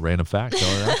 I don't know, random fact.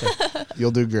 Throwing it out there. You'll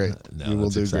do great. No, you will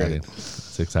that's do exciting. great.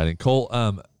 It's exciting. Cole,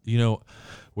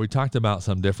 we talked about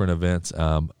some different events,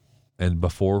 and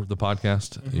before the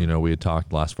podcast, we had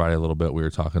talked last Friday a little bit. We were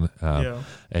talking,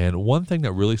 and one thing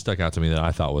that really stuck out to me that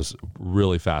I thought was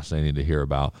really fascinating to hear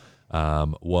about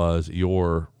was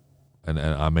your, and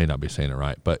I may not be saying it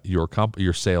right, but your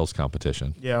sales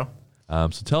competition. Yeah. So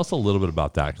tell us a little bit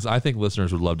about that, because I think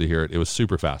listeners would love to hear it. It was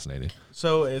super fascinating.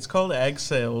 So it's called Ag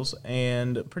Sales,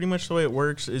 and pretty much the way it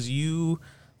works is you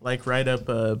like write up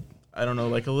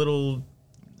like a little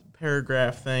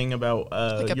paragraph thing about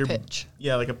Like a your pitch.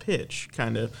 Yeah, like a pitch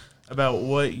kind of about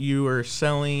what you are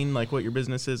selling, like what your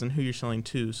business is and who you're selling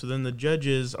to. So then the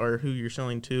judges are who you're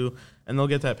selling to, and they'll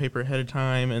get that paper ahead of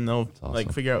time, and they'll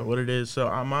like figure out what it is. So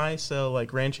I sell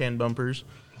like ranch hand bumpers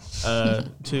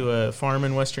to a farm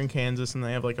in western Kansas, and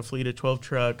they have like a fleet of 12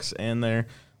 trucks, and they're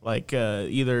like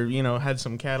either had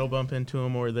some cattle bump into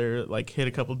them, or they're like hit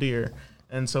a couple deer.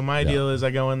 And so my deal is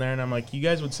I go in there and I'm like, you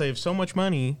guys would save so much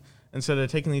money instead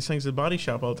of taking these things to the body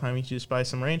shop all the time. You just buy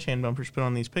some ranch hand bumpers, put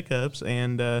on these pickups,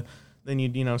 and then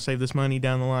you'd save this money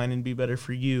down the line and be better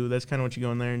for you. That's kind of what you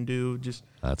go in there and do.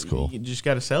 That's cool. You just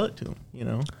got to sell it to them,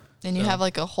 And you have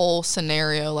like a whole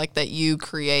scenario like that you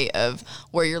create of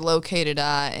where you're located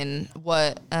at and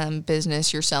what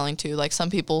business you're selling to. Like some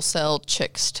people sell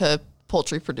chicks to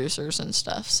poultry producers and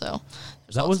stuff. So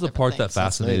that was the part that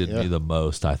fascinated me the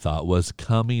most, I thought, was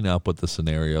coming up with the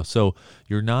scenario. So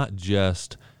you're not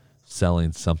just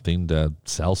selling something to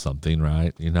sell something,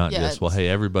 right? You're not just, well, hey,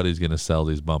 everybody's going to sell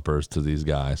these bumpers to these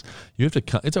guys. You have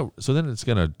to, so then it's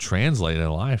going to translate in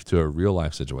life to a real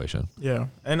life situation. Yeah.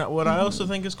 And what I also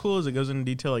think is cool is it goes into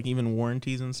detail, like even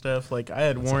warranties and stuff. Like I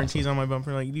had warranties on my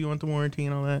bumper, like, do you want the warranty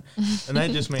and all that? And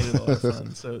that just made it a lot of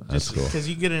fun. So just because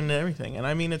you get into everything. And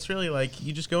I mean, it's really like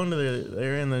you just go into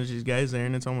there and there's these guys there,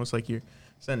 and it's almost like you're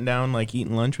sitting down, like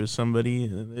eating lunch with somebody.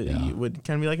 It would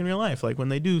kind of be like in real life, like when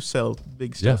they do sell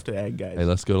big stuff to ag guys. Hey,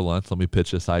 let's go to lunch. Let me pitch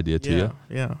this idea to you.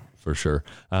 Yeah. For sure.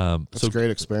 It's a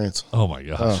great experience. Oh my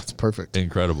gosh. Oh, it's perfect.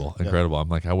 Incredible. I'm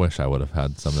like, I wish I would have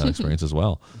had some of that experience as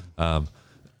well.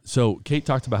 So Kate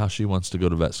talked about how she wants to go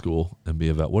to vet school and be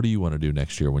a vet. What do you want to do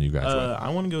next year when you graduate? I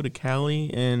want to go to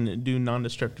Cali and do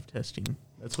non-destructive testing.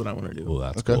 That's what I want to do. Oh,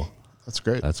 that's Okay. cool. That's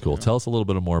great. That's cool. Tell us a little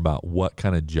bit more about what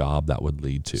kind of job that would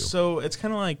lead to. So it's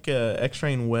kind of like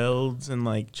x-raying welds and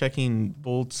like checking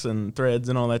bolts and threads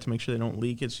and all that to make sure they don't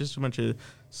leak. It's just a bunch of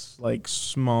like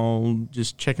small,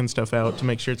 just checking stuff out to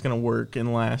make sure it's going to work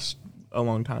and last a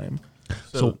long time.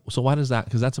 So why does that?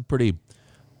 Because that's a pretty,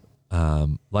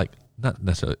 not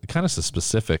necessarily, kind of a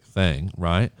specific thing,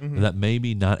 right? That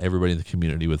maybe not everybody in the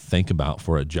community would think about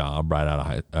for a job right out of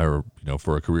high, or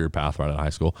for a career path right out of high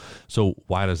school. So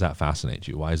why does that fascinate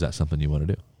you? Why is that something you want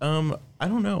to do? I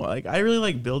don't know. Like, I really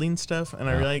like building stuff, and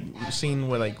I really like seeing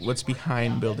what's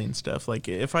behind building stuff. Like,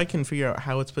 if I can figure out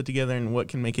how it's put together and what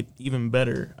can make it even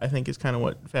better, I think is kind of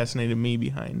what fascinated me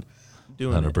behind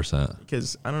doing 100%.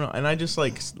 Because I don't know, and I just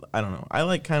I don't know. I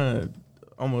like kind of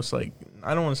almost like,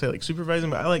 I don't want to say like supervising,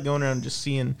 but I like going around and just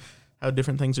seeing how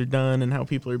different things are done and how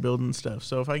people are building stuff.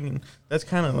 So if I can, that's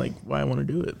kind of like why I want to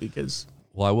do it, because.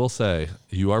 Well, I will say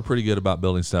you are pretty good about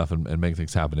building stuff and making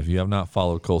things happen. If you have not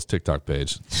followed Cole's TikTok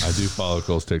page, I do follow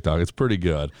Cole's TikTok. It's pretty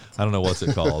good. I don't know what's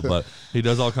it called, but he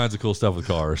does all kinds of cool stuff with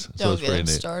cars. So Don't it's get pretty him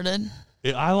neat. started.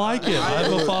 I like it.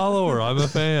 I'm a follower. I'm a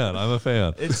fan.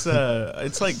 It's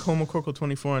like Cole McCorkle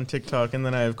 24 on TikTok, and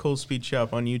then I have Cole's Speed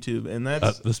Shop on YouTube, and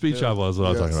that's the speed shop was what I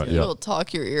was talking about. It'll Yeah.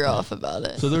 talk your ear off about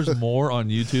it. So there's more on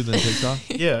YouTube than TikTok.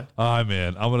 yeah. I'm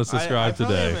in. I'm gonna subscribe I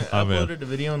probably today. haven't I'm in. uploaded a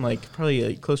video in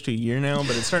probably close to a year now,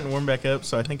 but it's starting to warm back up,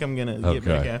 so I think I'm gonna get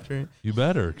back after it. You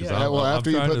better. Yeah. Well, after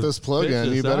you put this plug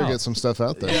in, you better get some stuff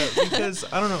out there. Yeah, because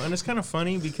I don't know, and it's kind of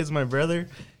funny because my brother,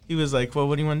 he was like, "Well,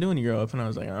 what do you want to do when you grow up?" And I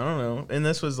was like, "I don't know." And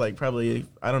this was probably,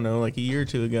 I don't know, like a year or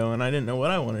two ago, and I didn't know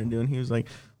what I wanted to do. And he was like,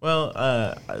 "Well,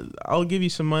 I'll give you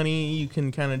some money. You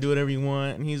can kind of do whatever you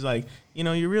want." And he's like,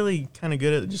 "You're really kind of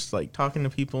good at just talking to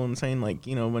people and saying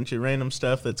a bunch of random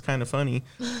stuff that's kind of funny.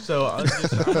 So I'm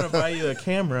gonna buy you a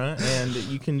camera, and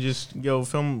you can just go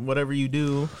film whatever you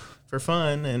do for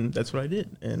fun." And that's what I did.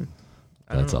 And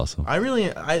that's awesome.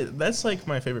 That's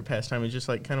my favorite pastime, is just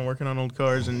kind of working on old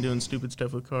cars and doing stupid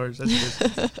stuff with cars.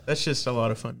 That's just a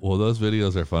lot of fun. Well, those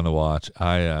videos are fun to watch.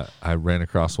 I ran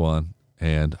across one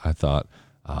and I thought,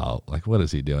 what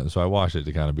is he doing? So I watched it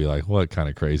to kind of be like, what kind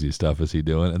of crazy stuff is he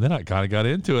doing? And then I kind of got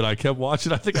into it. I kept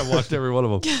watching. I think I watched every one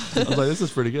of them. I was like, this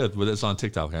is pretty good. But it's on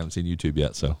TikTok. I haven't seen YouTube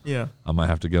yet. So yeah, I might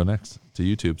have to go next to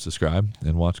YouTube, subscribe,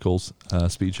 and watch Cole's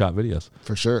speed shot videos.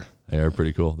 For sure. They are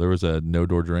pretty cool. There was a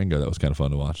no-door Durango that was kind of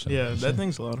fun to watch. So. Yeah, that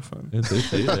thing's a lot of fun.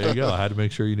 There you go. I had to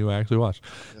make sure you knew I actually watched.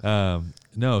 I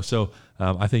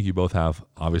think you both have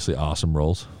obviously awesome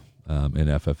roles in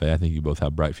FFA. I think you both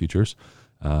have bright futures.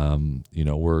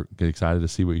 We're excited to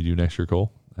see what you do next year,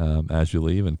 Cole, as you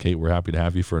leave. And Kate, we're happy to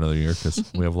have you for another year because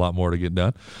we have a lot more to get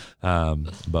done.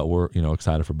 But we're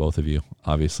excited for both of you,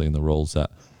 obviously, in the roles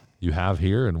that you have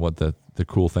here and what the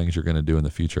cool things you're going to do in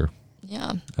the future.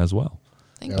 Yeah. As well.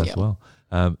 Thank you. As well.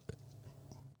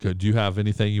 Do you have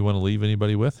anything you want to leave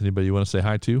anybody with? Anybody you want to say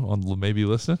hi to on maybe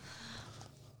listening?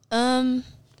 I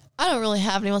don't really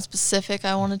have anyone specific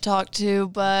I want to talk to,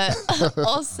 but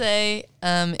I'll say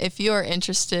if you are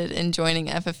interested in joining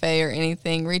FFA or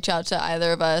anything, reach out to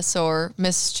either of us or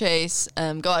Miss Chase.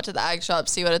 Go out to the Ag Shop,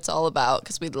 see what it's all about,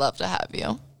 because we'd love to have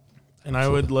you. And I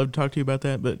would love to talk to you about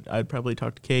that, but I'd probably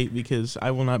talk to Kate because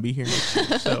I will not be here next week.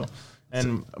 So.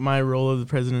 And my role of the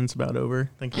president's about over.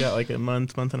 I think a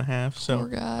month and a half. So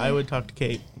I would talk to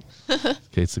Kate.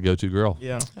 Kate's the go-to girl.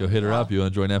 Yeah. Go hit her up. You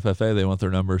want to join FFA? They want their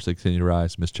numbers to continue to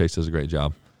rise. Miss Chase does a great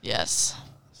job. Yes.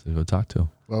 So go talk to them.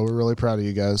 Well, we're really proud of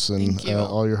you guys and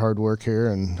all your hard work here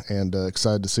and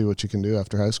excited to see what you can do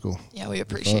after high school. Yeah, we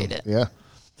appreciate it. Yeah.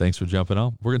 Thanks for jumping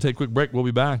on. We're going to take a quick break. We'll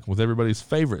be back with everybody's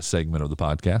favorite segment of the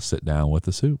podcast, Sit Down with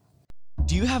the Supt.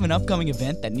 Do you have an upcoming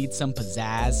event that needs some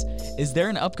pizzazz? Is there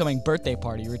an upcoming birthday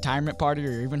party, retirement party,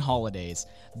 or even holidays?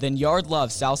 Then Yard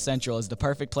Love South Central is the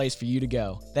perfect place for you to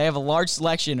go. They have a large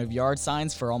selection of yard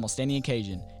signs for almost any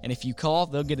occasion, and if you call,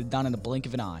 they'll get it done in the blink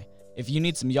of an eye. If you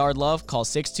need some yard love, call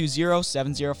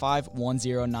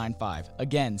 620-705-1095.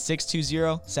 Again,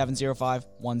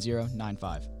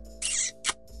 620-705-1095.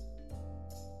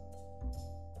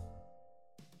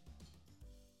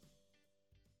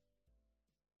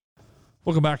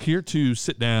 Welcome back here to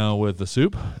Sit Down with the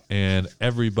Supt and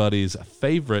everybody's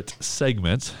favorite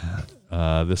segment,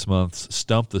 this month's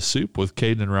Stump the Supt with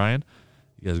Caden and Ryan.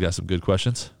 You guys got some good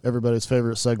questions? Everybody's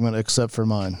favorite segment except for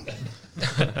mine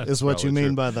is what you mean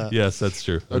true. by that. Yes, that's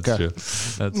true. That's Okay. true.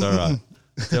 That's all right.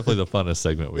 Definitely the funnest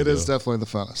segment we do. It is definitely the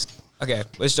funnest. Okay,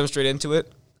 let's jump straight into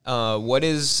it. What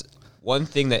is one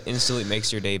thing that instantly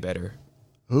makes your day better?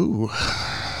 Ooh.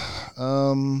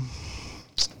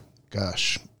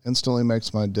 Gosh. Instantly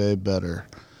makes my day better.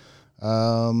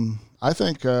 I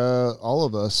think all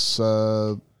of us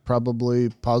probably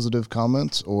positive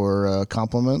comments or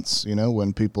compliments,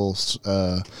 when people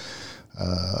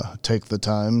take the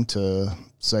time to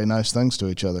say nice things to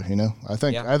each other, I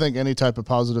think any type of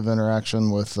positive interaction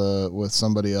with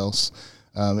somebody else,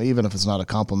 even if it's not a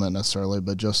compliment necessarily,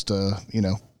 but just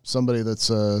somebody that's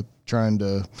trying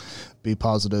to be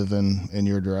positive in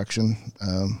your direction.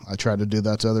 I try to do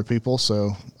that to other people.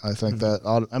 So I think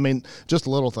that, just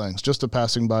little things, just a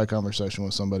passing by conversation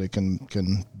with somebody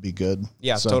can be good.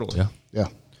 Yeah, so, totally. Yeah.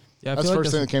 Yeah, I That's feel the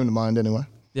first thing that came to mind anyway.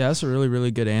 Yeah, that's a really,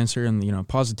 really good answer. And,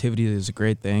 positivity is a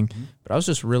great thing. But I was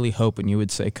just really hoping you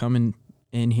would say coming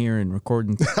in here and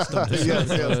recording stuff.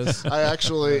 Yes. I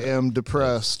actually am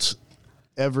depressed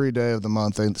every day of the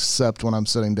month except when I'm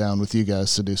sitting down with you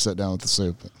guys to do Sit Down with the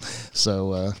Soup.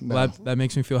 So no. Well, that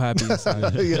makes me feel happy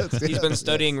inside. He's been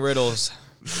studying riddles.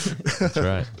 That's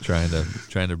right. Trying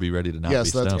to be ready to not be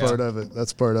Yes, that's stumped. part of it.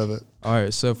 That's part of it. All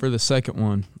right, so for the second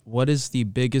one, what is the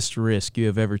biggest risk you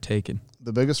have ever taken?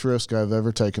 The biggest risk I've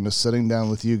ever taken is sitting down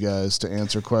with you guys to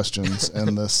answer questions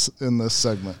in this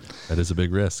segment. That is a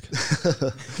big risk.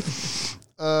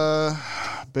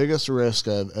 Biggest risk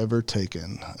I've ever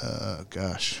taken.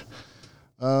 Gosh.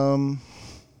 Well,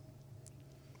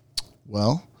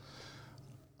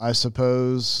 I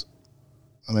suppose.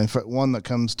 One that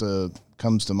comes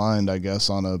to mind, I guess,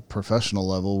 on a professional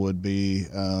level would be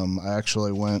I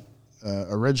actually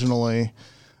originally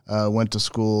went to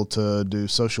school to do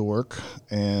social work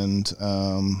and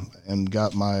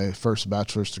got my first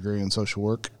bachelor's degree in social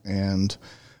work and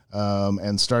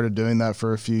started doing that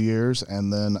for a few years,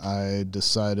 and then I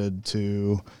decided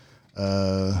to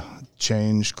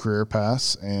change career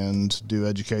paths and do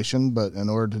education. But in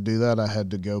order to do that, I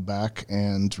had to go back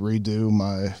and redo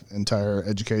my entire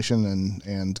education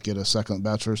and get a second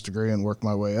bachelor's degree and work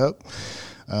my way up,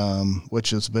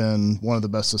 which has been one of the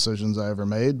best decisions I ever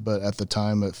made. But at the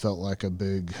time, it felt like a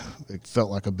big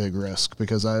risk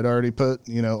because I had already put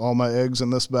all my eggs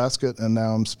in this basket, and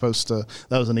now I'm supposed to.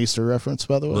 That was an Easter reference,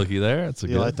 by the way. Looky there, it's a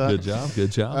good job.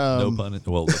 Good job. No pun.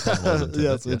 Well, the pun wasn't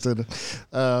intended. Yes.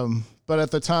 But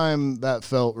at the time, that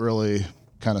felt really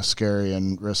kind of scary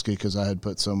and risky because I had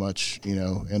put so much,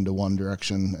 into one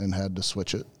direction and had to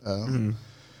switch it.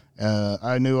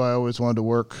 I knew I always wanted to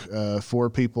work for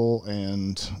people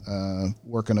and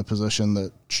work in a position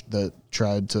that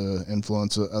tried to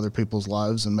influence other people's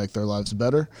lives and make their lives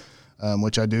better,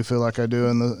 which I do feel like I do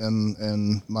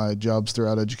in my jobs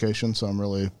throughout education. So I'm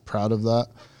really proud of that.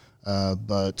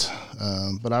 But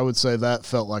I would say that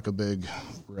felt like a big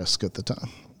risk at the time.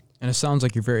 And it sounds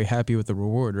like you're very happy with the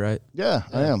reward, right? Yeah,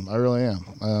 I am. I really am.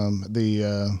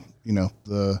 The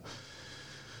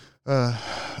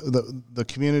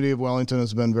community of Wellington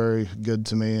has been very good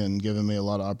to me and given me a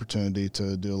lot of opportunity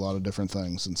to do a lot of different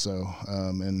things. And so,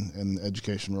 in the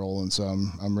education role. And so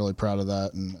I'm really proud of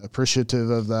that and appreciative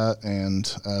of that.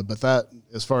 And, but that,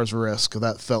 as far as risk,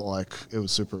 that felt like it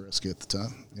was super risky at the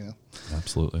time. Yeah,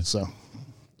 absolutely. So,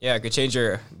 yeah, it could change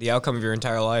the outcome of your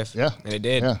entire life. Yeah. And it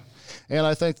did. Yeah. And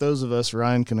I think those of us,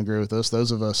 Ryan can agree with this,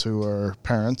 those of us who are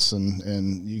parents,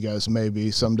 and you guys may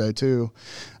be someday too,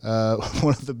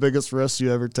 one of the biggest risks you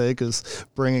ever take is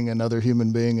bringing another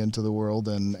human being into the world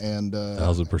and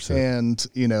 1,000%. And,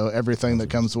 everything that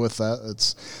comes with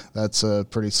that. That's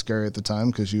pretty scary at the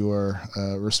time because you are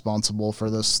responsible for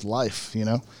this life,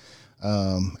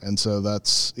 and so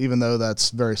that's, even though that's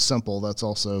very simple, that's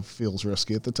also feels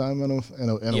risky at the time in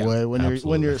a way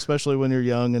when you're especially when you're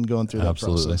young and going through that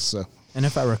process. So. And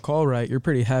if I recall right, you're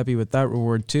pretty happy with that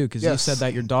reward too, because you said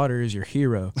that your daughter is your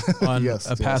hero on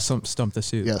past Stump the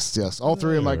Suit. Yes. All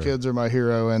three of my kids are my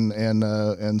hero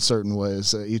in certain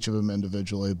ways, each of them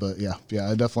individually. But yeah,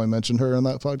 I definitely mentioned her in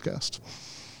that podcast.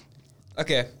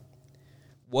 Okay.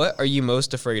 What are you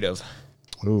most afraid of?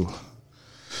 Ooh.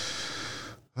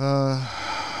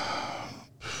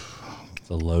 It's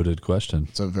a loaded question.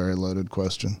 It's a very loaded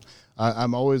question.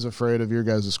 I'm always afraid of your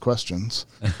guys' questions.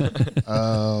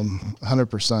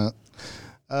 100%.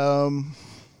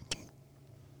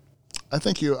 I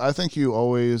think you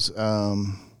always. I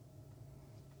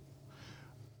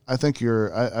think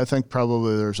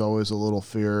probably there's always a little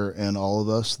fear in all of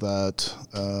us that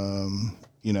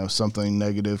something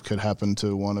negative could happen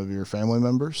to one of your family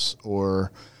members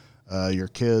or your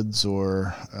kids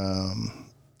or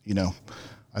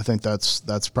I think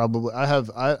that's probably I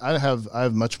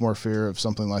have much more fear of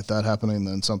something like that happening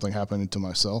than something happening to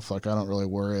myself. Like I don't really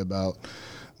worry about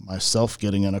myself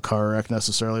getting in a car wreck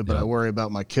necessarily, but I worry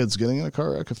about my kids getting in a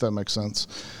car wreck, if that makes sense.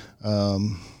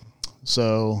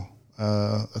 So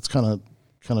that's kind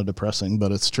of depressing,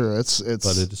 but it's true. But it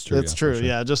is true. It's true. Sure.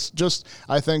 Yeah. Just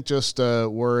I think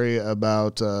worry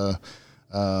about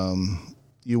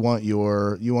you want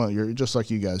your just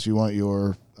like you guys, you want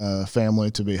your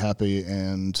family to be happy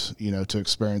and to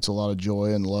experience a lot of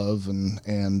joy and love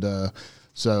and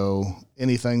so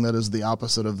anything that is the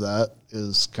opposite of that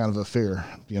is kind of a fear.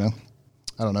 I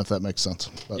don't know if that makes sense.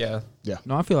 But yeah.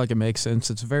 No, I feel like it makes sense.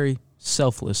 It's a very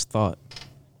selfless thought.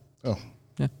 Oh.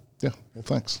 Yeah. Yeah. Well,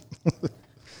 thanks.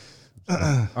 All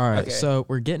right, Okay. so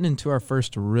we're getting into our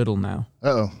first riddle now.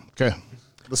 Uh-oh. Okay.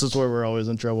 This is where we're always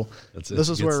in trouble. That's it. This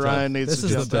is It where gets Ryan needs This to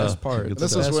is jump the best in. part. It's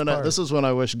This the is best when part. this is when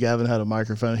I wish Gavin had a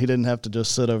microphone. He didn't have to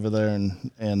just sit over there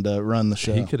and run the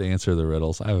show. He could answer the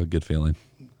riddles. I have a good feeling.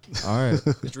 All right.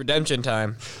 It's redemption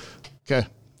time. Okay.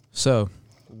 So,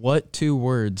 what two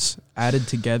words added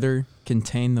together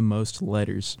contain the most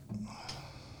letters?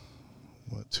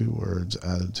 What two words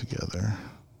added together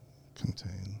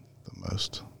contain the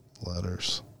most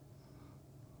letters?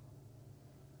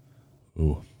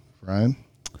 Ooh, Ryan?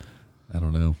 I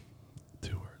don't know.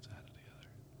 Two words added together.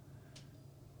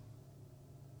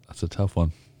 That's a tough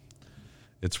one.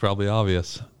 It's probably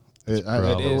obvious. It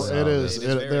probably is. It is. It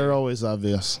is They're very- always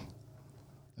obvious.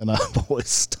 And I'm always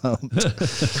stumped.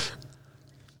 That's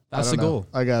I the don't know. goal.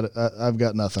 I got it. I've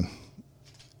got nothing.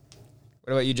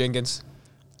 What about you, Jenkins?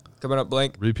 Coming up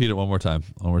blank. Repeat it one more time.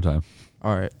 One more time.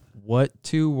 All right. What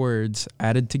two words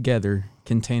added together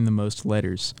contain the most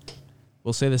letters?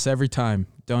 We'll say this every time.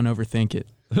 Don't overthink it.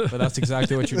 But that's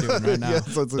exactly what you're doing right now. Yes,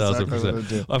 that's exactly what I 1,000%.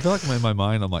 do. I feel like in my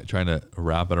mind, I'm like trying to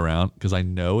wrap it around because I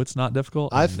know it's not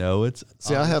difficult. I know it's.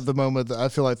 See, I have the moment that I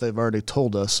feel like they've already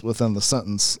told us within the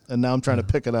sentence, and now I'm trying to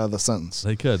pick it out of the sentence.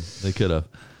 They could. They could have.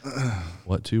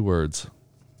 What two words?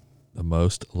 The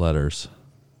most letters.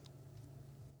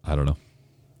 I don't know.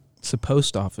 It's the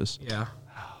post office. Yeah.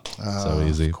 So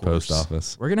easy. of course. Post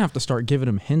office. We're going to have to start giving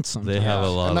them hints on They have a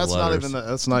lot And of that's not letters. even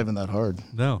that's not even that hard.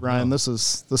 No, Ryan, no. this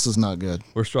is not good.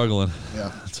 We're struggling.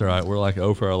 Yeah. It's all right. We're like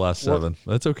 0 for our last 7.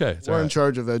 That's okay. It's all We're in right.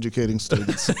 charge of educating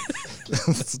students.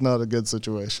 It's not a good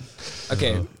situation.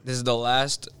 Okay, this is the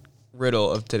last riddle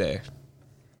of today.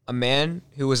 A man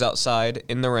who was outside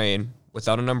in the rain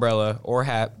without an umbrella or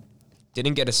hat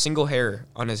didn't get a single hair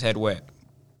on his head wet.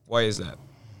 Why is that?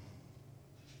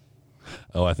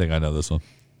 Oh, I think I know this one.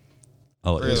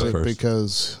 I'll let you Is go it first.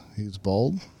 because he's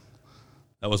bald?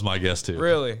 That was my guess too.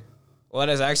 Really? Well,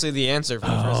 that is actually the answer for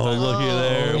the first Oh, time. looky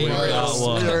there. We yes. got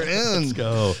one. We are in. Let's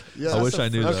go. Yes. I wish I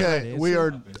knew that. Okay, we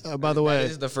are. By the That way,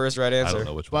 is the first right I answer. don't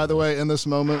know which one. by the way, in this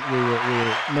moment, we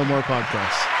no more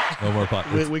podcasts. No more pot.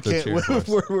 We can't.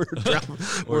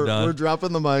 We're done.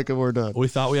 dropping the mic and we're done. We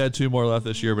thought we had 2 more left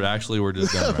this year, but actually we're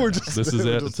just done. Right We're now. just- This is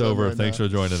we're it. just It's done over. right Thanks now.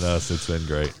 for joining us. It's been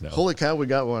great. No. Holy cow, we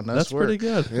got one. That's pretty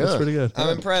good. Yeah. That's pretty good.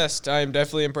 I'm impressed. I am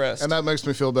definitely impressed. And that makes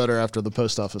me feel better after the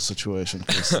post office situation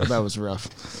 'cause that was rough.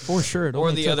 For sure. It or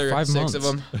only the took other 5 6 months. of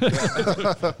them.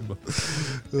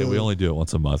 Hey, we only do it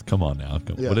once a month. Come on now.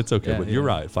 Yeah. But it's okay. Yeah, but you're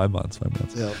yeah. right. 5 months. 5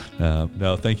 months. Yeah.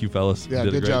 No, thank you, fellas. Yeah,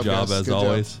 you did a good great job, job guys. as Good job.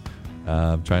 always.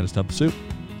 Trying to stump the soup.